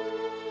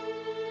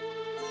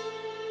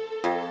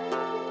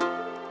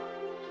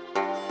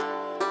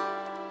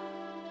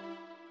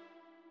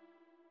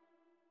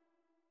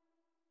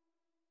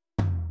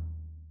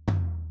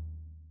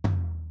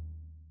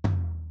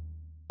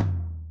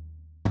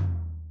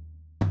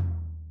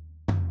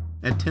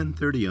 At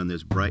 10:30 on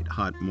this bright,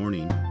 hot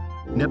morning,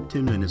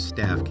 Neptune and his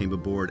staff came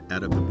aboard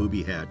out of the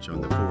booby hatch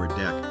on the forward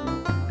deck,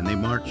 and they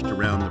marched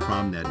around the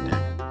promenade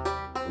deck.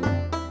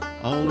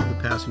 All of the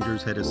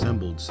passengers had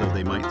assembled so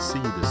they might see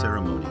the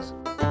ceremonies.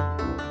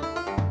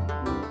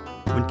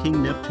 When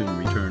King Neptune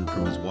returned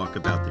from his walk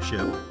about the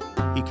ship,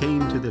 he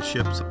came to the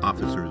ship's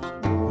officers,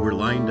 who were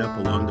lined up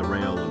along the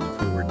rail on the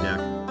forward deck,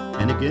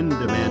 and again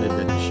demanded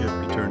that the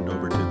ship be turned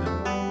over to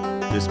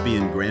them. This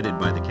being granted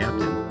by the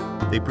captain,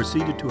 they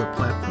proceeded to a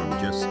platform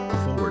just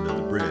forward of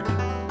the bridge,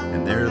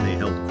 and there they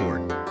held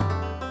court.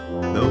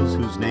 Those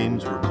whose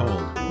names were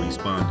called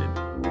responded,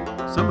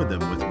 some of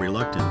them with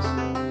reluctance,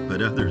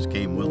 but others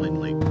came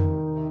willingly.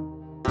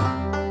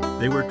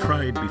 They were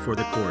tried before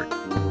the court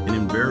and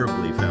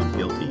invariably found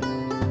guilty.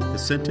 The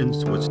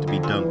sentence was to be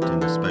dunked in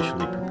the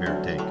specially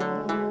prepared tank.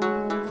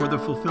 For the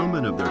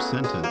fulfillment of their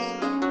sentence,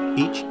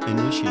 each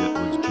initiate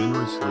was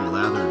generously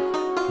lathered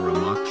for a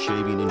mock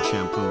shaving and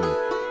shampooing.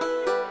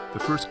 The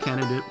first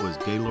candidate was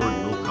Gaylord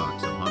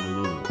Wilcox of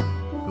Honolulu,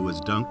 who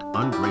was dunked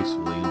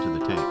ungracefully into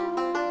the tank.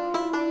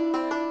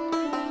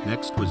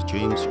 Next was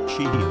James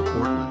Sheehy of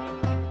Portland.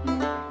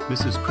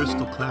 Mrs.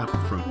 Crystal Clapp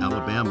from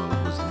Alabama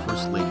was the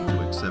first lady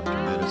to accept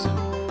her medicine,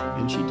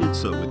 and she did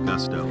so with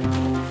gusto.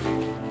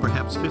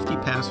 Perhaps 50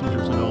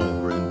 passengers in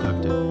all were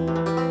inducted.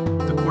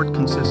 The court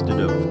consisted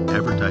of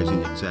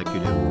advertising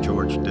executive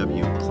George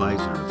W.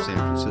 Kleiser of San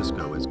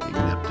Francisco as King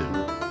Neptune,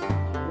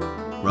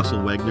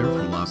 Russell Wagner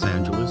from Los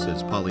Angeles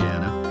as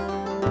Pollyanna,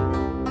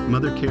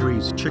 Mother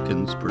Carey's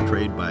chickens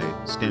portrayed by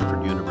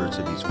Stanford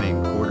University's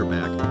famed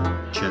quarterback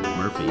Chet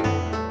Murphy,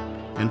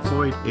 and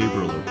Floyd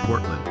Averill of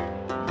Portland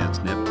as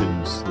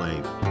Neptune's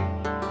slave.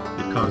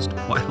 It caused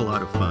quite a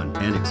lot of fun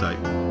and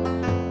excitement.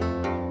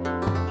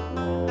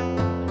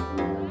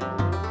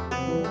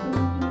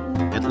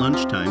 At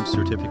lunchtime,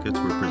 certificates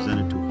were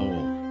presented to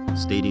all,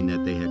 stating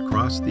that they had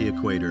crossed the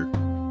equator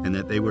and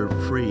that they were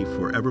free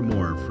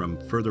forevermore from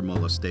further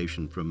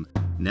molestation from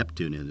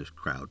Neptune and his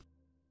crowd.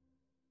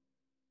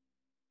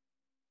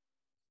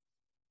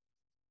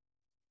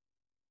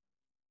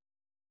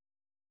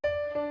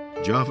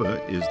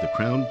 Java is the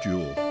crown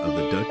jewel of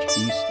the Dutch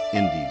East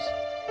Indies,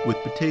 with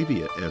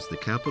Batavia as the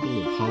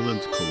capital of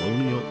Holland's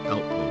colonial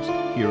outpost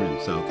here in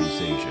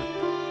Southeast Asia.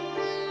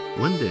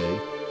 One day,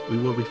 we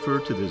will refer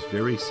to this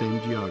very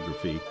same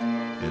geography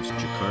as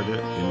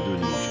Jakarta,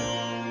 Indonesia.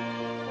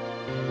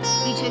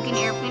 We took an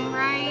airplane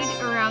ride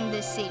around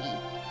the city.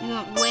 We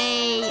went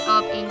way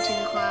up into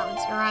the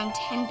clouds, around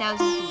 10,000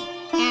 feet,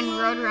 and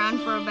rode around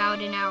for about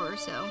an hour or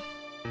so.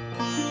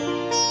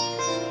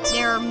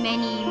 There are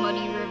many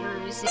muddy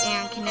rivers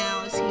and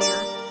canals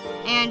here,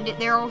 and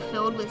they're all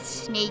filled with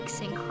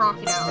snakes and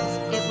crocodiles.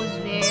 It was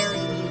very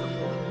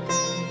beautiful.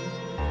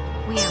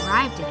 We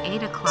arrived at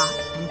 8 o'clock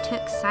and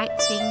took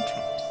sightseeing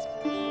trips.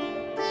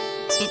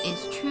 It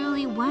is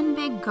truly one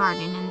big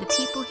garden, and the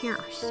people here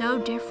are so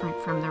different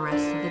from the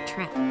rest of the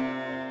trip.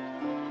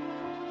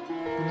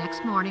 The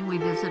next morning, we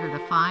visited a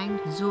fine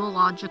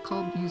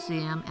zoological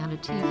museum and a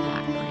tea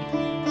factory.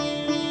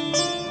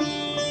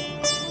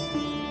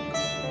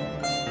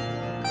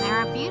 There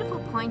are beautiful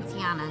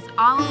poincianas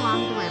all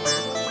along the river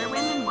where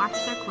women wash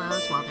their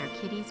clothes while their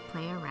kitties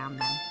play around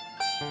them.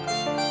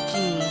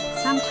 Gee,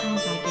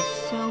 sometimes I get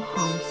so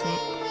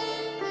homesick.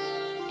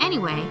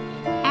 Anyway,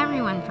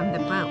 everyone from the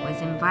boat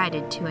was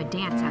invited to a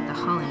dance at the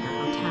Hollander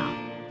Hotel,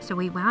 so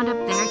we wound up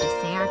there to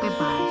say our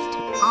goodbyes to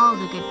all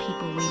the good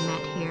people we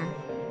met here.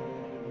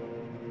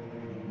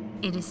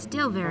 It is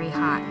still very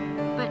hot,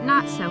 but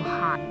not so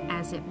hot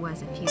as it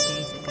was a few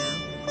days ago.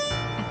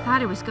 I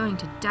thought I was going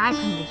to die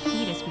from the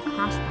heat as we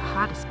crossed the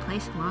hottest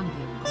place along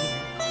the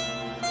equator.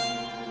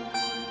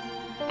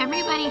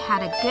 Everybody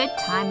had a good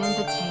time in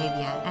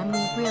Batavia, and we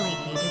really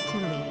hated to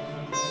leave.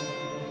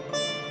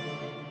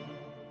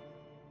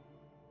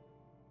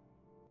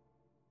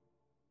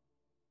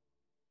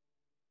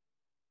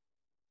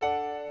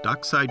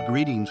 Dockside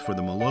greetings for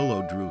the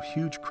Malolo drew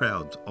huge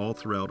crowds all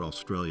throughout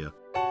Australia.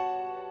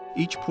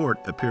 Each port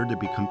appeared to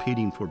be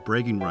competing for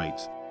bragging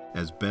rights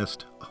as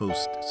best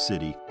host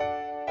city.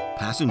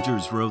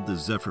 Passengers rode the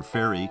Zephyr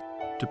Ferry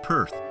to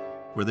Perth,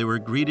 where they were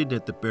greeted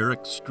at the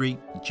Berwick Street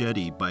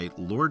jetty by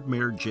Lord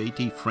Mayor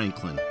J.T.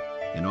 Franklin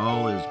in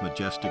all his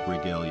majestic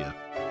regalia.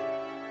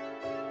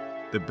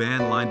 The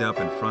band lined up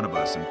in front of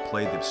us and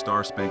played the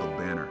Star-Spangled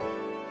Banner.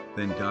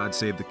 Then God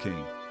Save the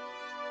King.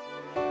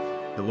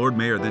 The Lord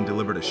Mayor then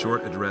delivered a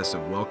short address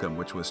of welcome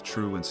which was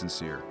true and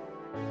sincere.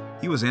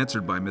 He was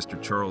answered by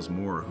Mr. Charles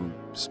Moore, who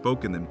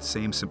spoke in the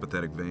same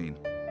sympathetic vein.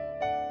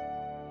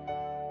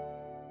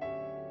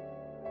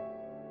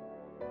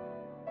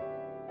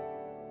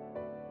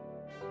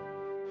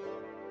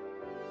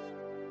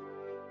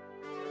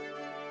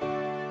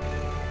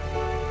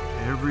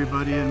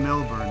 Everybody in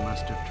Melbourne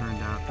must have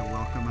turned out to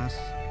welcome us.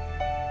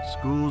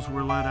 Schools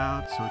were let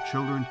out so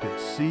children could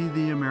see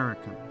the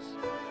Americans.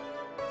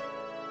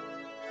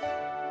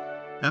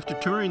 After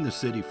touring the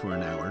city for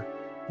an hour,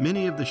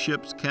 many of the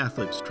ship's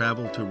Catholics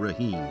traveled to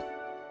Raheen,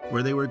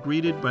 where they were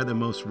greeted by the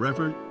Most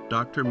Reverend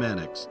Dr.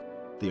 Mannix,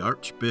 the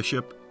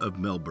Archbishop of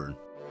Melbourne.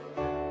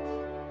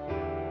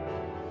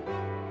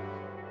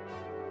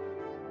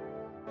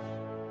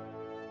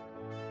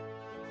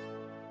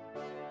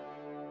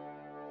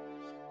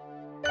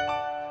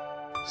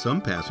 Some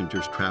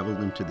passengers traveled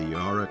into the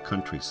Yarra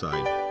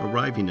countryside,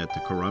 arriving at the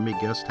Karami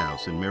Guest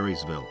House in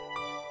Marysville.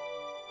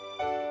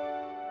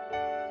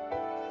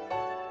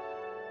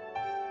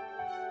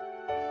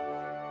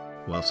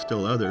 While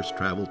still others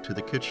traveled to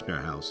the Kitchener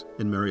House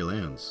in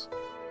Marylands.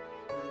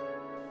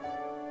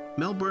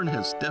 Melbourne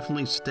has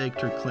definitely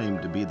staked her claim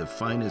to be the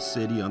finest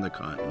city on the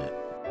continent.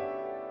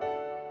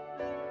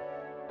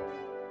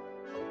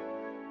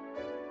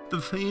 The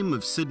fame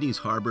of Sydney's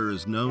harbour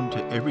is known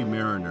to every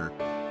mariner,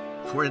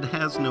 for it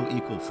has no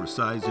equal for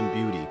size and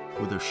beauty,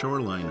 with a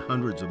shoreline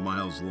hundreds of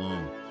miles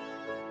long.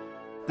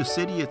 The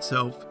city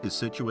itself is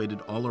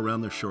situated all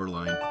around the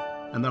shoreline,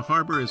 and the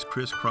harbor is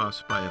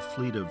crisscrossed by a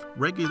fleet of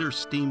regular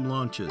steam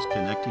launches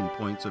connecting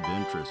points of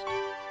interest.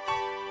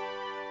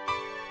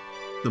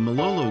 The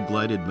Malolo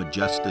glided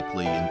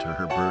majestically into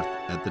her berth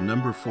at the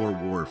number 4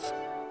 wharf,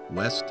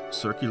 West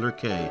Circular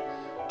Quay,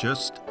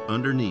 just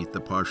underneath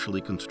the partially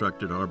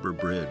constructed harbor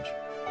bridge.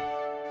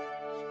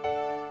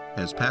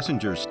 As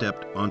passengers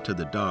stepped onto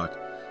the dock,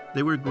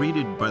 they were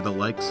greeted by the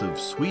likes of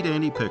Sweet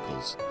Annie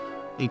Pickles,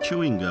 a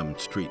chewing gum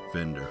street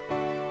vendor.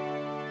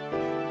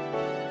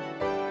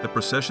 The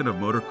procession of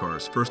motor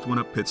cars first went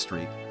up Pitt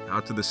Street,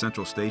 out to the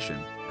Central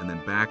Station, and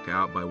then back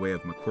out by way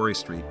of Macquarie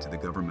Street to the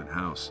Government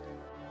House.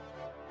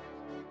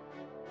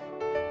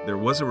 There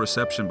was a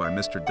reception by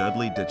Mr.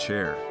 Dudley de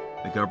Chair,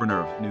 the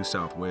Governor of New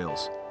South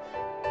Wales.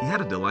 He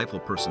had a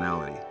delightful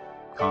personality,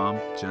 calm,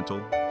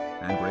 gentle,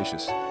 and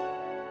gracious.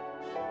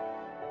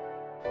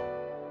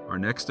 Our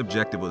next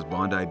objective was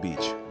Bondi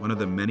Beach, one of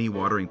the many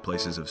watering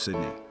places of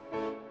Sydney.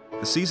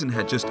 The season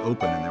had just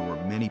opened and there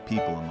were many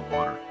people in the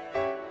water.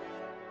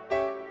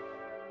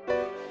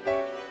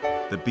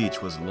 The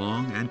beach was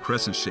long and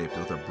crescent-shaped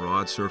with a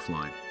broad surf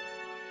line.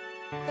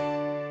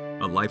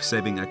 A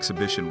life-saving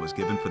exhibition was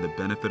given for the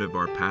benefit of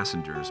our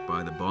passengers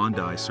by the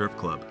Bondi Surf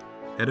Club,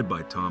 headed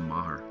by Tom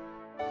Maher.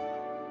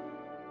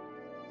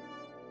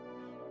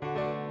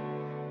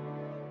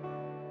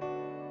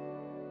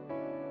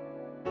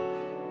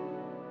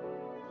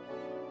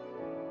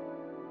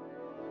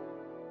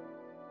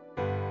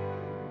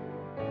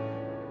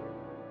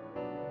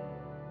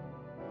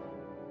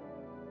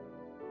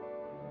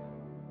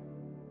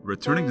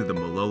 Returning to the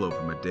Malolo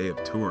from a day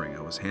of touring,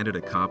 I was handed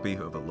a copy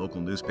of a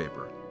local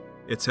newspaper.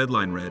 Its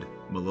headline read,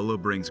 "Malolo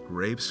brings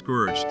grave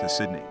scourge to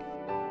Sydney."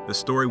 The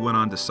story went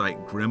on to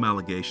cite grim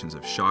allegations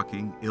of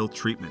shocking, ill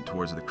treatment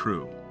towards the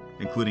crew,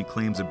 including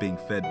claims of being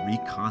fed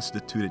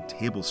reconstituted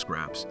table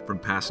scraps from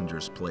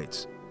passengers'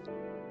 plates.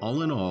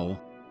 All in all,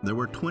 there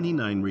were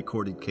 29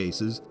 recorded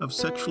cases of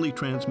sexually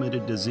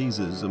transmitted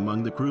diseases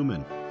among the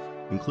crewmen,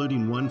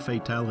 including one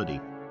fatality.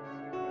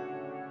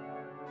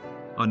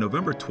 On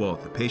November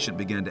 12th, the patient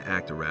began to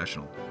act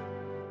irrational.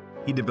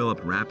 He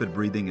developed rapid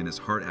breathing and his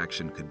heart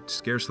action could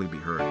scarcely be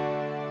heard.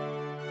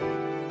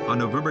 On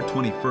November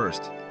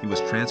 21st, he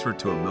was transferred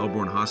to a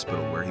Melbourne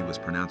hospital where he was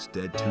pronounced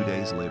dead 2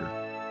 days later.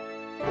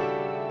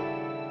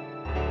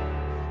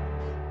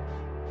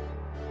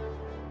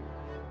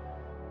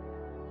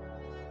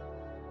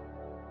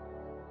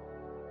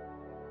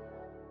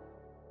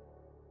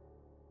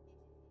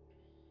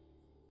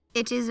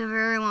 It is a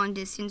very long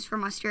distance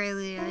from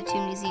Australia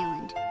to New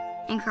Zealand,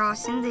 and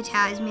crossing the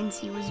Tasman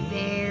Sea was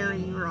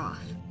very rough.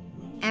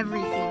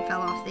 Everything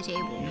fell off the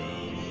table.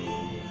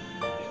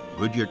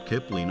 Rudyard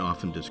Kipling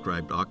often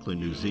described Auckland,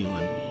 New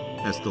Zealand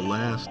as the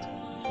last,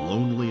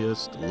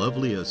 loneliest,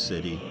 loveliest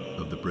city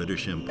of the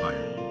British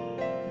Empire.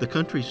 The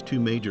country's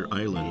 2 major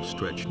islands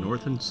stretch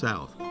north and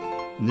south,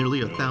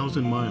 nearly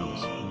 1,000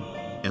 miles,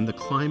 and the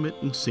climate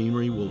and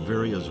scenery will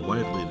vary as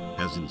widely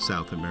as in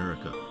South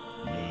America.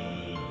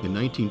 In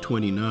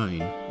 1929,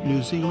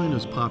 New Zealand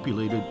is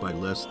populated by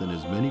less than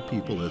as many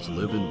people as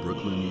live in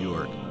Brooklyn, New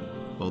York,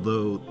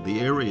 although the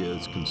area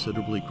is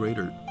considerably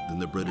greater than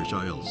the British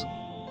Isles.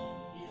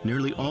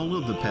 Nearly all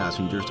of the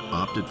passengers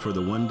opted for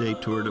the one-day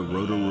tour to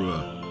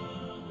Rotorua,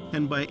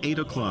 and by 8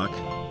 o'clock,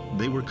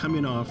 they were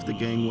coming off the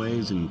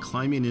gangways and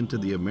climbing into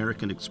the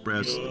American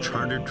Express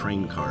chartered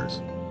train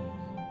cars.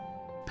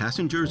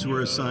 Passengers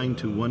were assigned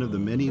to one of the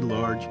many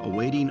large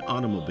awaiting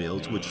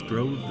automobiles which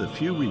drove the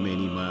few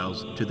remaining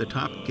miles to the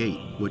top gate,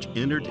 which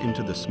entered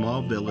into the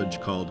small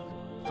village called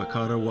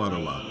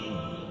Whakarawarawa.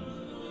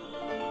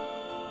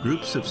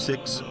 Groups of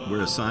 6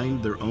 were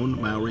assigned their own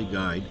Maori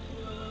guide,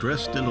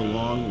 dressed in a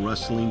long,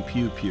 rustling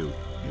piu-piu,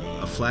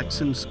 a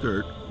flaxen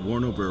skirt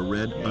worn over a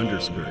red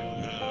underskirt.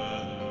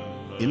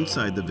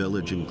 Inside the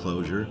village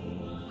enclosure,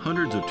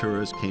 hundreds of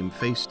tourists came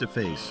face to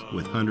face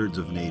with hundreds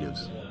of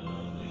natives.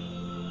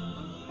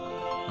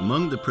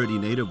 Among the pretty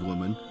native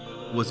women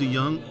was a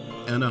young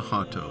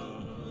Anahato.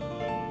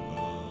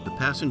 The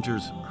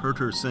passengers heard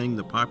her sing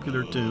the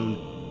popular tune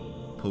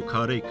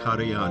Pokare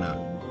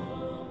Kareana,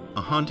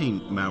 a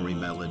haunting Maori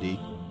melody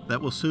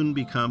that will soon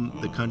become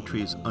the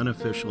country's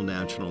unofficial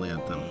national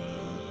anthem.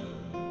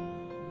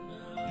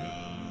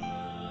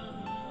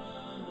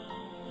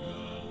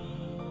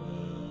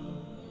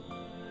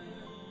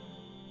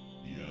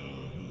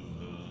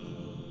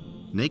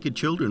 Naked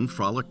children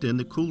frolicked in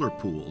the cooler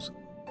pools,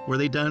 where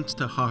they danced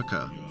to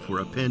haka for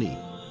a penny,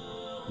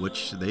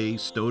 which they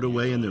stowed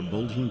away in their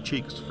bulging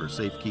cheeks for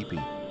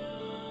safekeeping.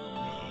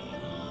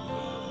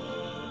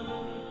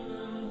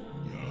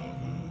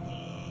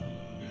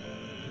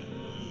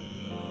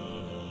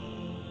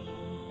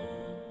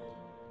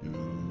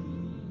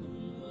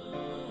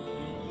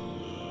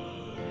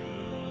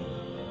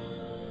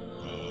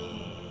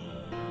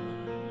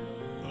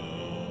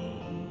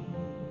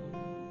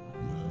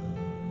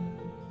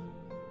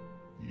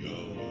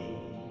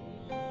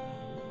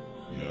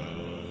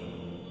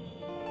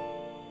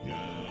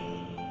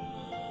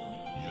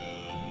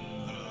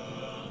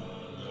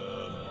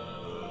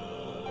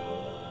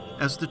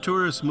 As the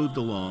tourists moved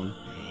along,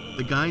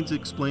 the guides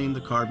explained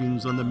the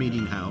carvings on the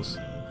meeting house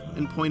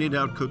and pointed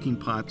out cooking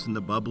pots in the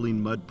bubbling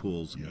mud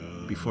pools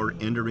before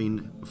entering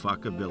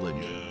Whaka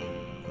village.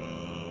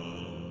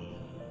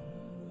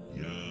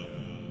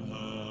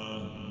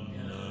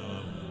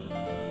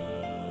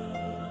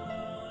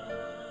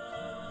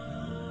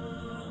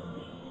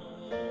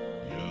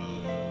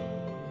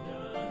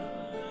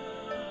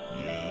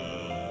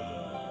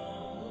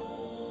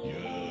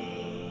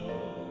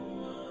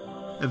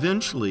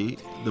 Eventually,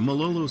 the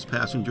Malolo's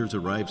passengers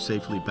arrived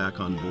safely back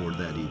on board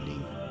that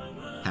evening,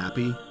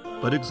 happy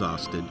but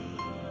exhausted,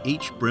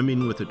 each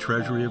brimming with a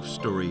treasury of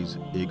stories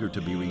eager to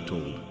be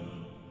retold.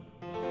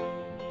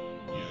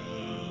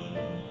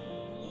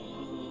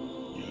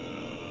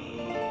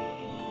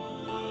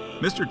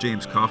 Mr.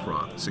 James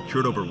Coffroth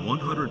secured over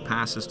 100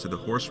 passes to the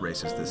horse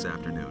races this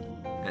afternoon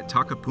at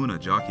Takapuna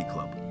Jockey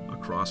Club,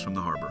 across from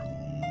the harbor.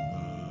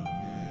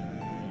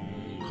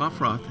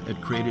 Coffroth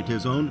had created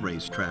his own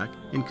racetrack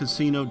and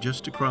casino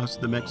just across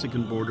the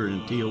Mexican border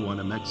in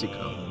Tijuana,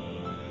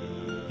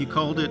 Mexico. He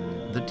called it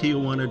the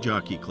Tijuana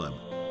Jockey Club,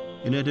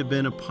 and it had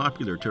been a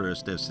popular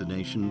tourist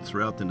destination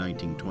throughout the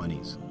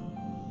 1920s.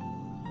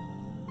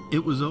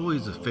 It was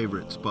always a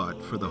favorite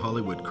spot for the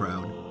Hollywood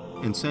crowd,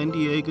 and San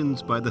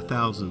Diegans by the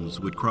thousands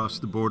would cross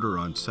the border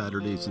on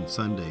Saturdays and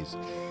Sundays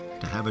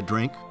to have a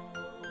drink,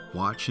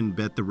 watch and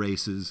bet the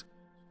races,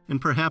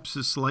 and perhaps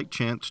a slight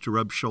chance to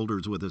rub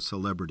shoulders with a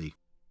celebrity.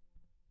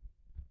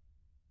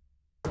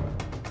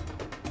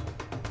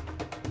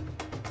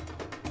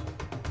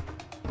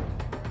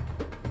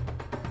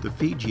 The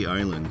Fiji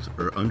Islands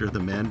are under the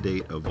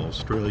mandate of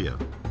Australia.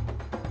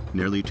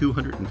 Nearly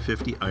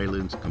 250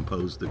 islands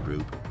compose the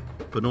group,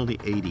 but only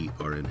 80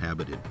 are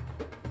inhabited.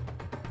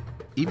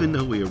 Even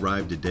though we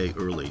arrived a day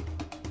early,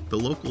 the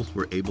locals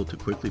were able to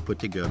quickly put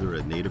together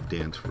a native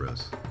dance for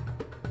us.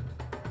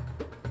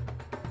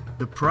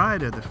 The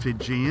pride of the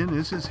Fijian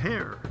is his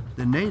hair.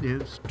 The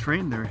natives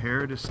train their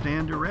hair to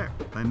stand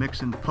erect by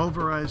mixing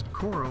pulverized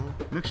coral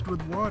mixed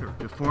with water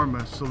to form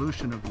a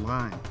solution of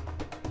lime.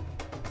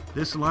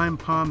 This lime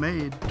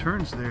pomade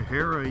turns their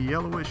hair a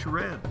yellowish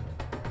red.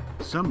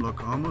 Some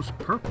look almost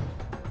purple.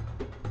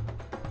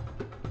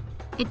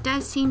 It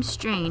does seem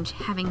strange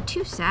having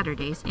 2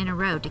 Saturdays in a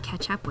row to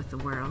catch up with the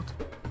world.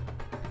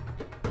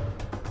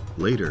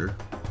 Later,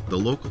 the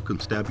local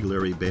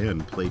constabulary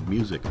band played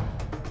music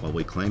while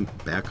we climbed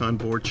back on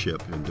board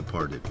ship and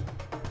departed.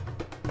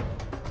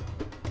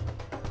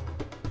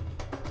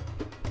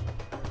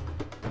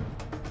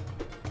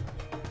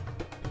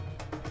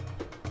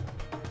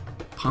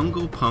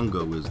 Pongo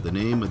Pongo is the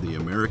name of the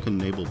American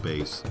naval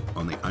base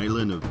on the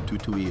island of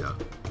Tutuia,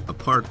 a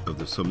part of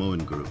the Samoan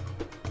group.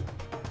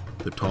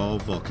 The tall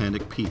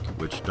volcanic peak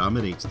which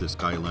dominates the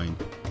skyline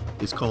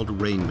is called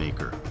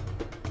Rainmaker.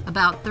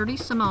 About 30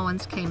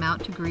 Samoans came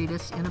out to greet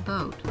us in a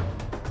boat.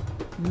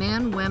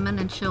 Men, women,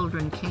 and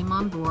children came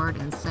on board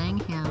and sang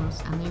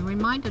hymns, and they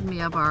reminded me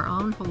of our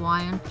own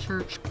Hawaiian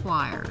church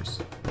choirs.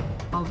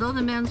 Although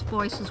the men's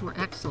voices were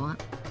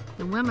excellent,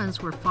 the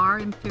women's were far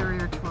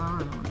inferior to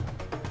our own.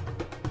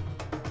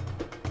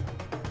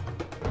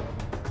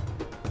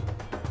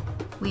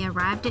 We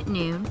arrived at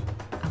noon.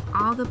 Of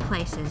all the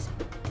places,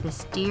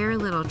 this dear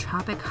little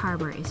tropic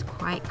harbor is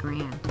quite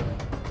grand.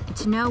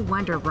 It's no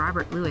wonder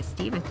Robert Louis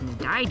Stevenson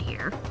died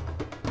here.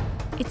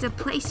 It's a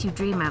place you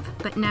dream of,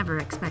 but never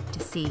expect to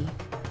see.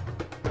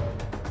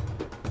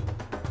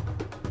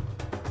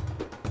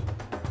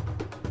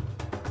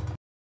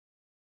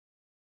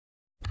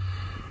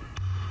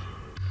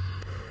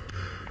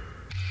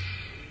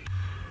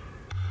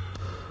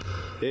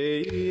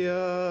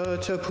 Eia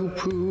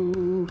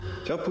tapupu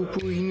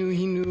hinu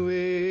hinu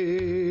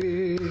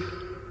e.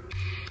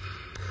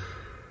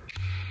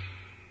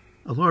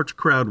 A large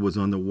crowd was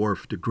on the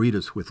wharf to greet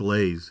us with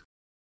leis.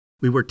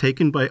 We were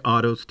taken by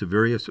autos to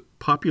various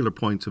popular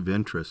points of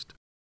interest,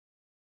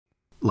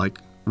 like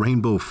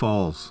Rainbow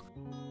Falls,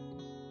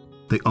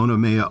 the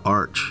Onomea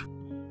Arch,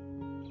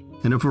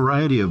 and a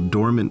variety of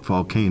dormant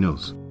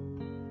volcanoes.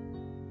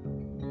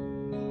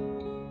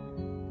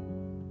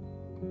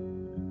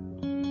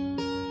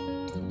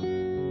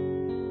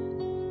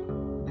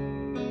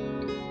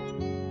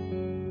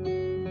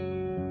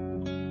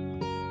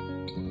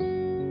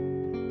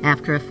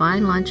 After a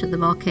fine lunch at the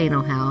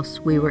Volcano House,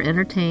 we were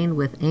entertained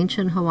with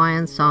ancient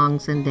Hawaiian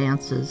songs and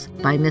dances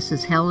by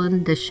Mrs.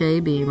 Helen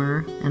Deshay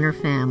Beamer and her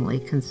family,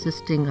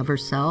 consisting of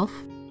herself,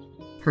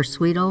 her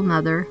sweet old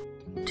mother,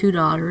 2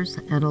 daughters,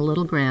 and a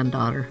little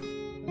granddaughter.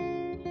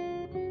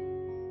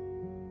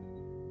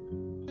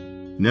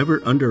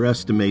 Never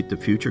underestimate the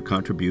future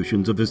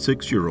contributions of a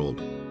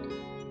 6-year-old.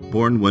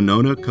 Born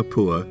Winona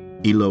Kapua,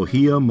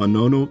 Elohia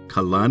Manono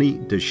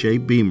Kalani Deshay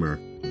Beamer,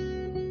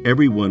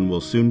 everyone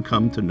will soon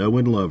come to know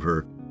and love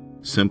her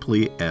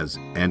simply as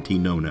Auntie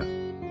Nona.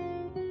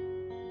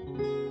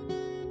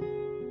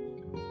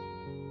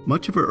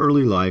 Much of her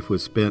early life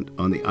was spent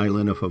on the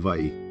island of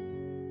Hawaii.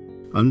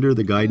 Under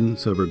the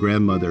guidance of her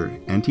grandmother,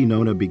 Auntie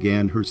Nona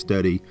began her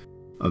study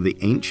of the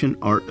ancient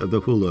art of the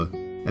hula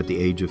at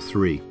the age of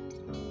 3.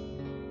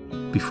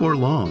 Before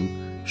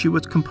long, she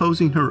was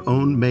composing her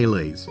own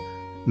meles,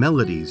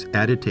 melodies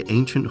added to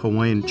ancient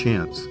Hawaiian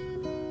chants.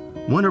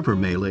 One of her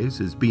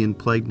meles is being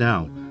played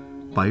now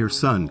by her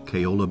son,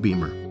 Keola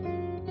Beamer.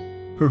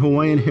 Her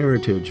Hawaiian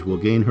heritage will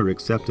gain her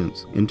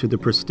acceptance into the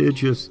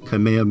prestigious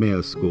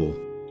Kamehameha School,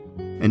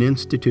 an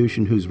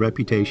institution whose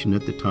reputation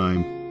at the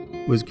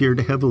time was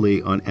geared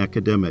heavily on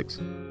academics,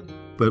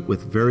 but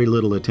with very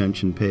little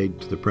attention paid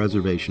to the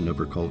preservation of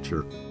her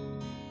culture.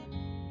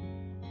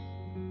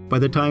 By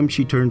the time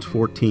she turns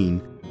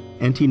 14,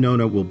 Auntie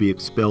Nona will be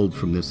expelled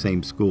from this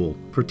same school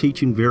for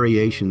teaching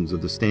variations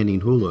of the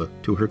standing hula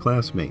to her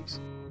classmates,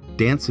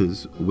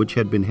 dances which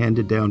had been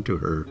handed down to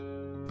her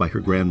by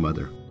her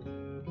grandmother.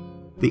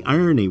 The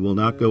irony will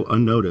not go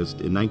unnoticed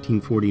in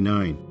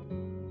 1949,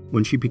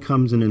 when she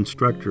becomes an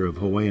instructor of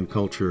Hawaiian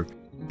culture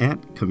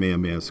at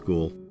Kamehameha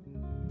School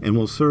and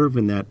will serve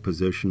in that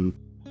position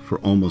for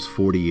almost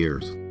 40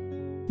 years.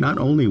 Not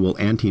only will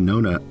Auntie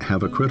Nona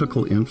have a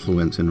critical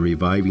influence in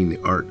reviving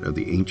the art of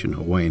the ancient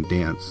Hawaiian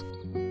dance,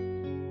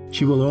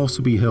 she will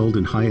also be held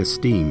in high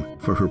esteem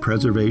for her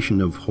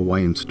preservation of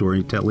Hawaiian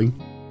storytelling,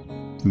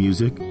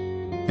 music,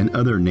 and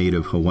other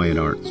native Hawaiian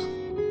arts.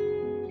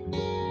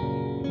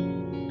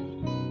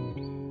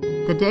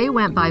 The day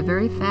went by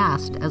very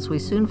fast as we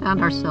soon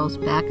found ourselves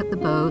back at the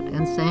boat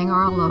and sang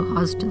our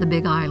alohas to the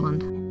Big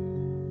Island.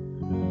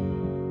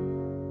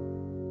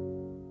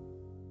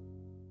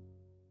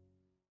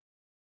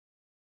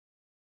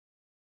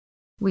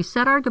 We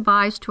said our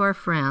goodbyes to our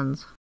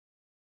friends.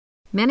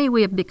 Many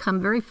we have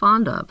become very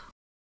fond of.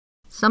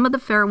 Some of the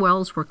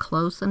farewells were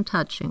close and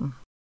touching.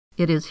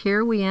 It is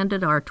here we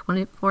ended our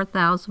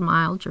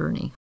 24,000-mile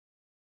journey.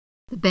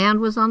 The band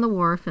was on the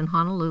wharf in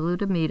Honolulu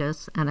to meet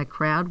us, and a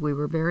crowd we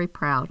were very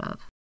proud of.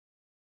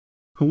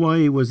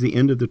 Hawaii was the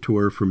end of the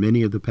tour for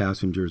many of the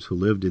passengers who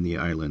lived in the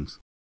islands.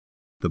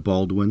 The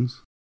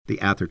Baldwins, the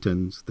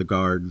Athertons, the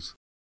Guards,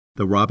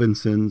 the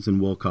Robinsons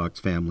and Wilcox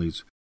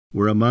families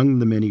were among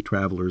the many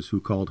travelers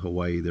who called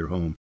Hawaii their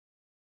home.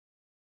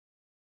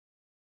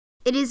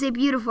 It is a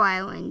beautiful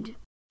island.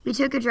 We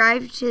took a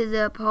drive to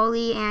the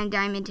Pali and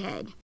Diamond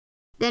Head.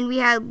 Then we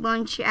had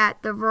lunch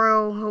at the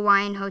Royal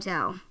Hawaiian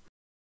Hotel.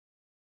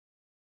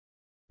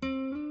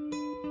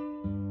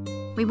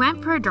 We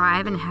went for a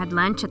drive and had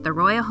lunch at the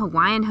Royal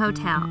Hawaiian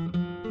Hotel.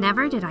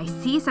 Never did I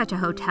see such a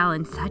hotel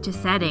in such a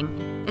setting.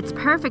 It's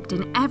perfect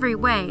in every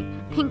way.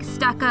 Pink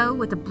stucco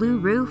with a blue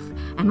roof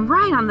and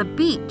right on the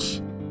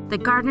beach. The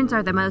gardens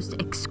are the most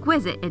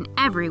exquisite in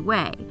every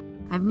way.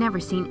 I've never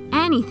seen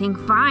anything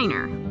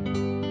finer.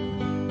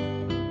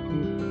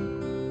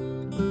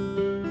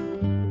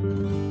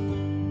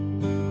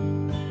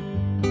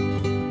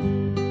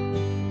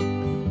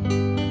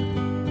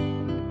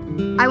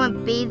 I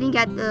went bathing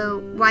at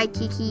the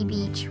Waikiki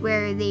beach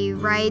where they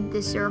ride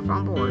the surf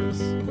on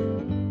boards.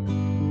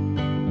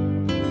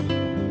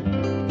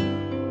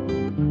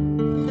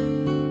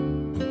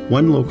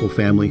 One local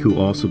family who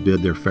also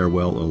bid their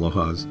farewell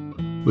alohas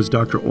was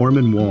Dr.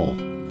 Orman Wall,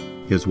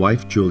 his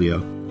wife Julia,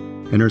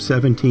 and her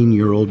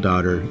 17-year-old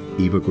daughter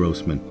Eva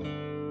Grossman.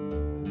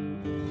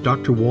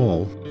 Dr.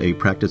 Wall, a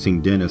practicing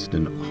dentist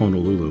in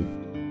Honolulu,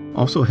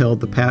 also held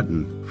the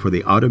patent for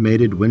the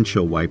automated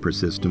windshield wiper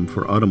system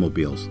for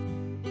automobiles.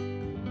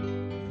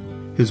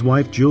 His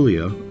wife,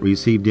 Julia,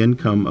 received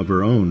income of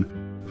her own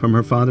from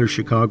her father's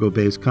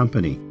Chicago-based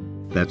company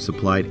that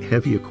supplied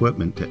heavy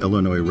equipment to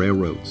Illinois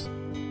railroads.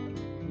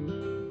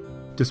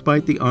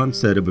 Despite the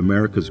onset of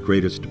America's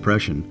Greatest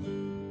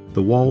Depression,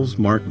 the walls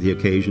marked the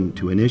occasion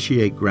to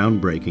initiate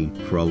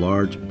groundbreaking for a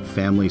large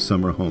family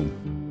summer home.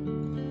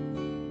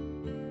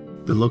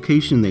 The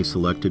location they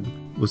selected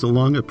was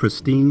along a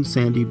pristine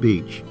sandy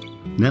beach,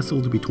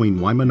 nestled between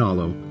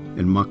Waimanalo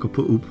and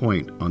Makapu'u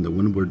Point on the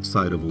windward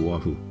side of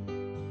Oahu.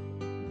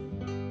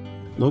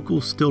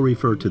 Locals still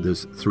refer to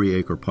this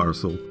 3-acre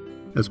parcel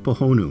as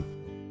Pohonu,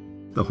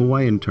 the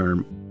Hawaiian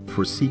term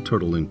for sea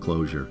turtle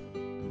enclosure,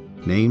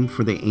 named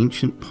for the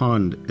ancient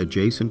pond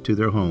adjacent to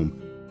their home,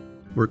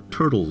 where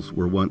turtles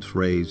were once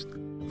raised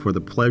for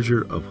the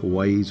pleasure of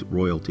Hawaii's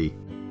royalty.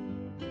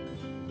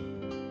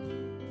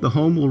 The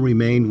home will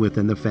remain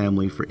within the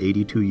family for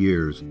 82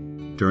 years,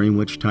 during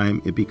which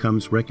time it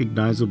becomes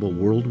recognizable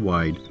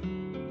worldwide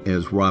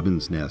as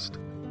Robin's Nest,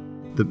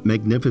 the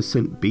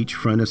magnificent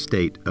beachfront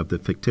estate of the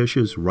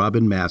fictitious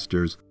Robin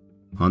Masters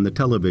on the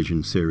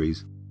television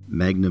series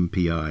Magnum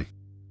P.I.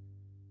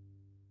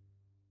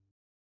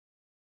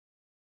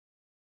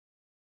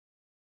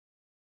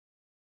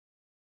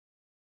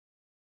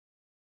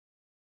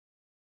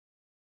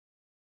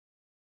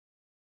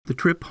 The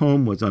trip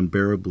home was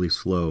unbearably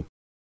slow,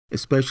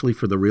 especially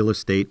for the real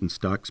estate and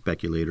stock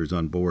speculators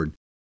on board.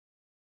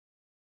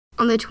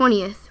 On the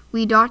 20th,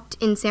 we docked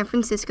in San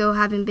Francisco,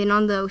 having been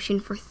on the ocean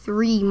for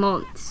 3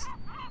 months.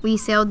 We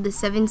sailed the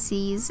 7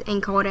 seas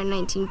and called at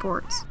 19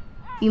 ports.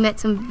 We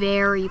met some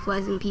very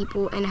pleasant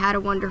people and had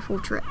a wonderful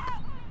trip.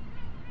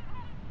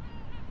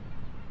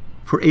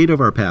 For 8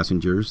 of our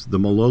passengers, the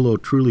Malolo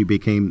truly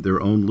became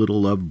their own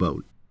little love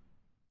boat.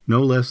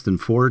 No less than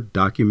 4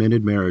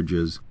 documented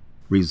marriages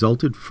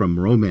resulted from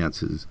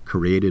romances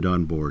created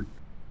on board.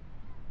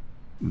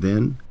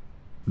 Then,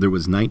 there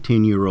was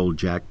 19-year-old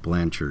Jack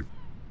Blanchard,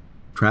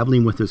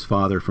 traveling with his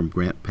father from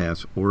Grant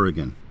Pass,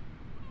 Oregon.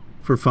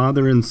 For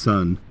father and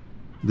son,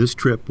 this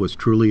trip was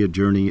truly a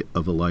journey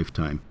of a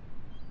lifetime.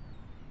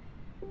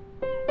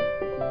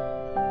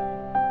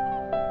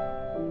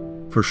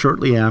 For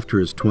shortly after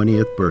his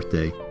 20th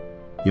birthday,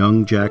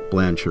 young Jack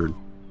Blanchard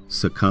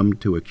succumbed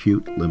to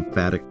acute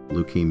lymphatic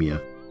leukemia.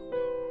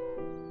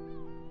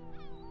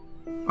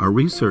 Our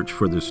research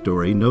for this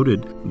story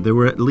noted there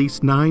were at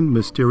least 9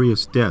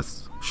 mysterious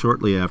deaths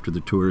shortly after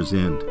the tour's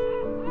end.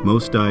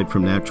 Most died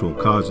from natural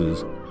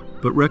causes,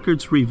 but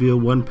records reveal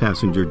one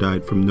passenger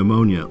died from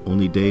pneumonia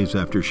only days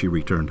after she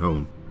returned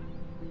home.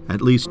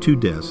 At least 2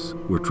 deaths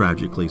were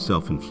tragically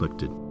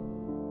self-inflicted.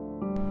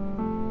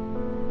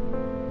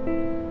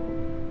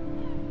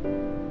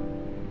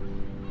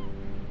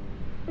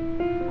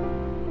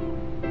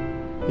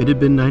 It had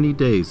been 90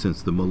 days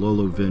since the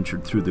Malolo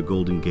ventured through the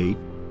Golden Gate,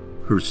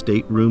 her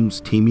staterooms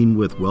teeming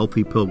with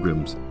wealthy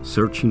pilgrims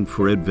searching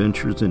for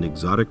adventures in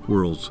exotic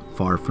worlds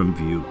far from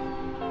view.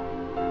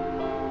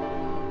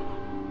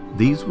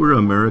 These were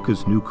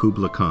America's new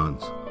Kubla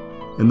Khans,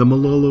 and the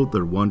Malolo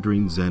their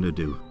wandering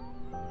Xanadu,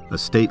 a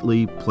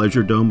stately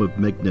pleasure dome of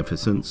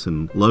magnificence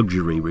and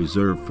luxury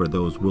reserved for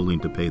those willing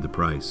to pay the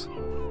price.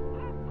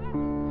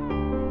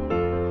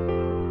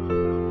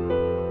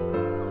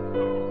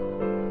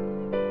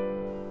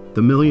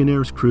 The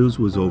Millionaire's cruise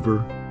was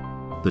over.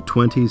 The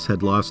 20s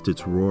had lost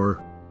its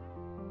roar,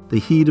 the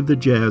heat of the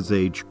jazz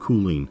age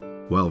cooling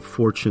while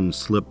fortunes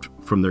slipped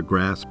from their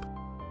grasp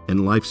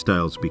and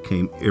lifestyles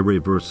became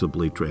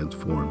irreversibly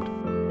transformed.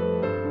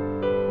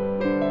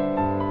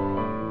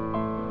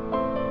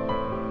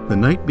 The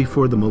night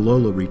before the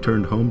Malolo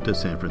returned home to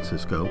San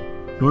Francisco,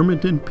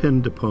 Normanton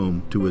penned a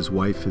poem to his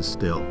wife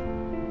Estelle.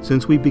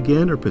 Since we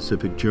began our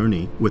Pacific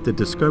journey with the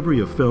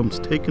discovery of films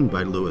taken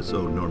by Louis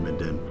O.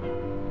 Normanton,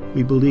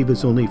 we believe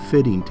it's only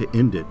fitting to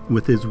end it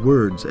with his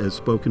words as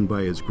spoken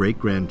by his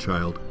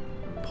great-grandchild,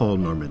 Paul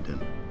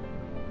Normanton.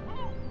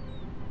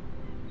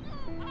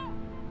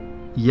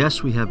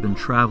 Yes, we have been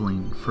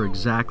traveling for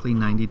exactly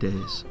 90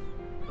 days,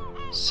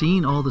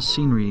 seeing all the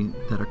scenery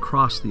that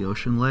across the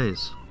ocean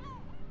lays.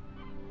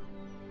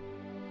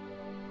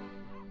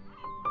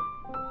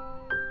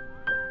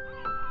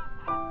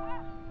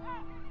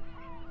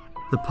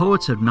 The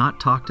poets have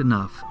not talked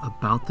enough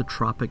about the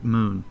tropic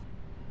moon,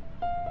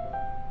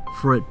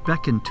 for it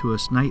beckoned to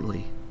us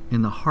nightly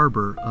in the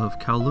harbor of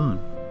Kowloon.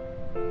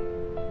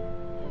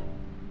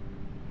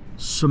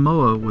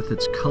 Samoa, with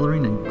its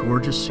coloring and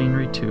gorgeous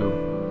scenery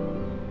too,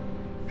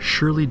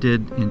 surely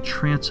did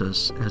entrance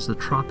us as the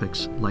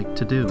tropics like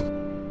to do.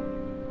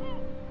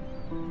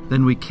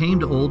 Then we came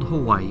to old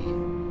Hawaii,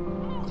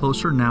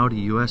 closer now to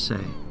USA,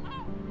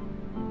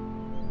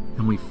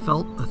 and we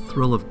felt a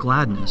thrill of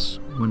gladness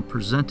when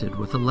presented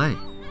with a lei.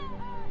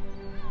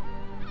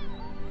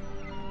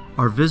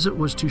 Our visit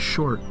was too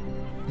short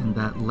in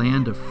that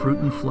land of fruit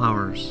and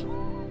flowers,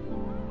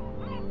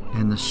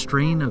 and the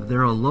strain of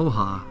their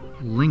aloha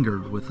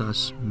lingered with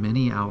us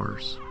many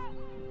hours.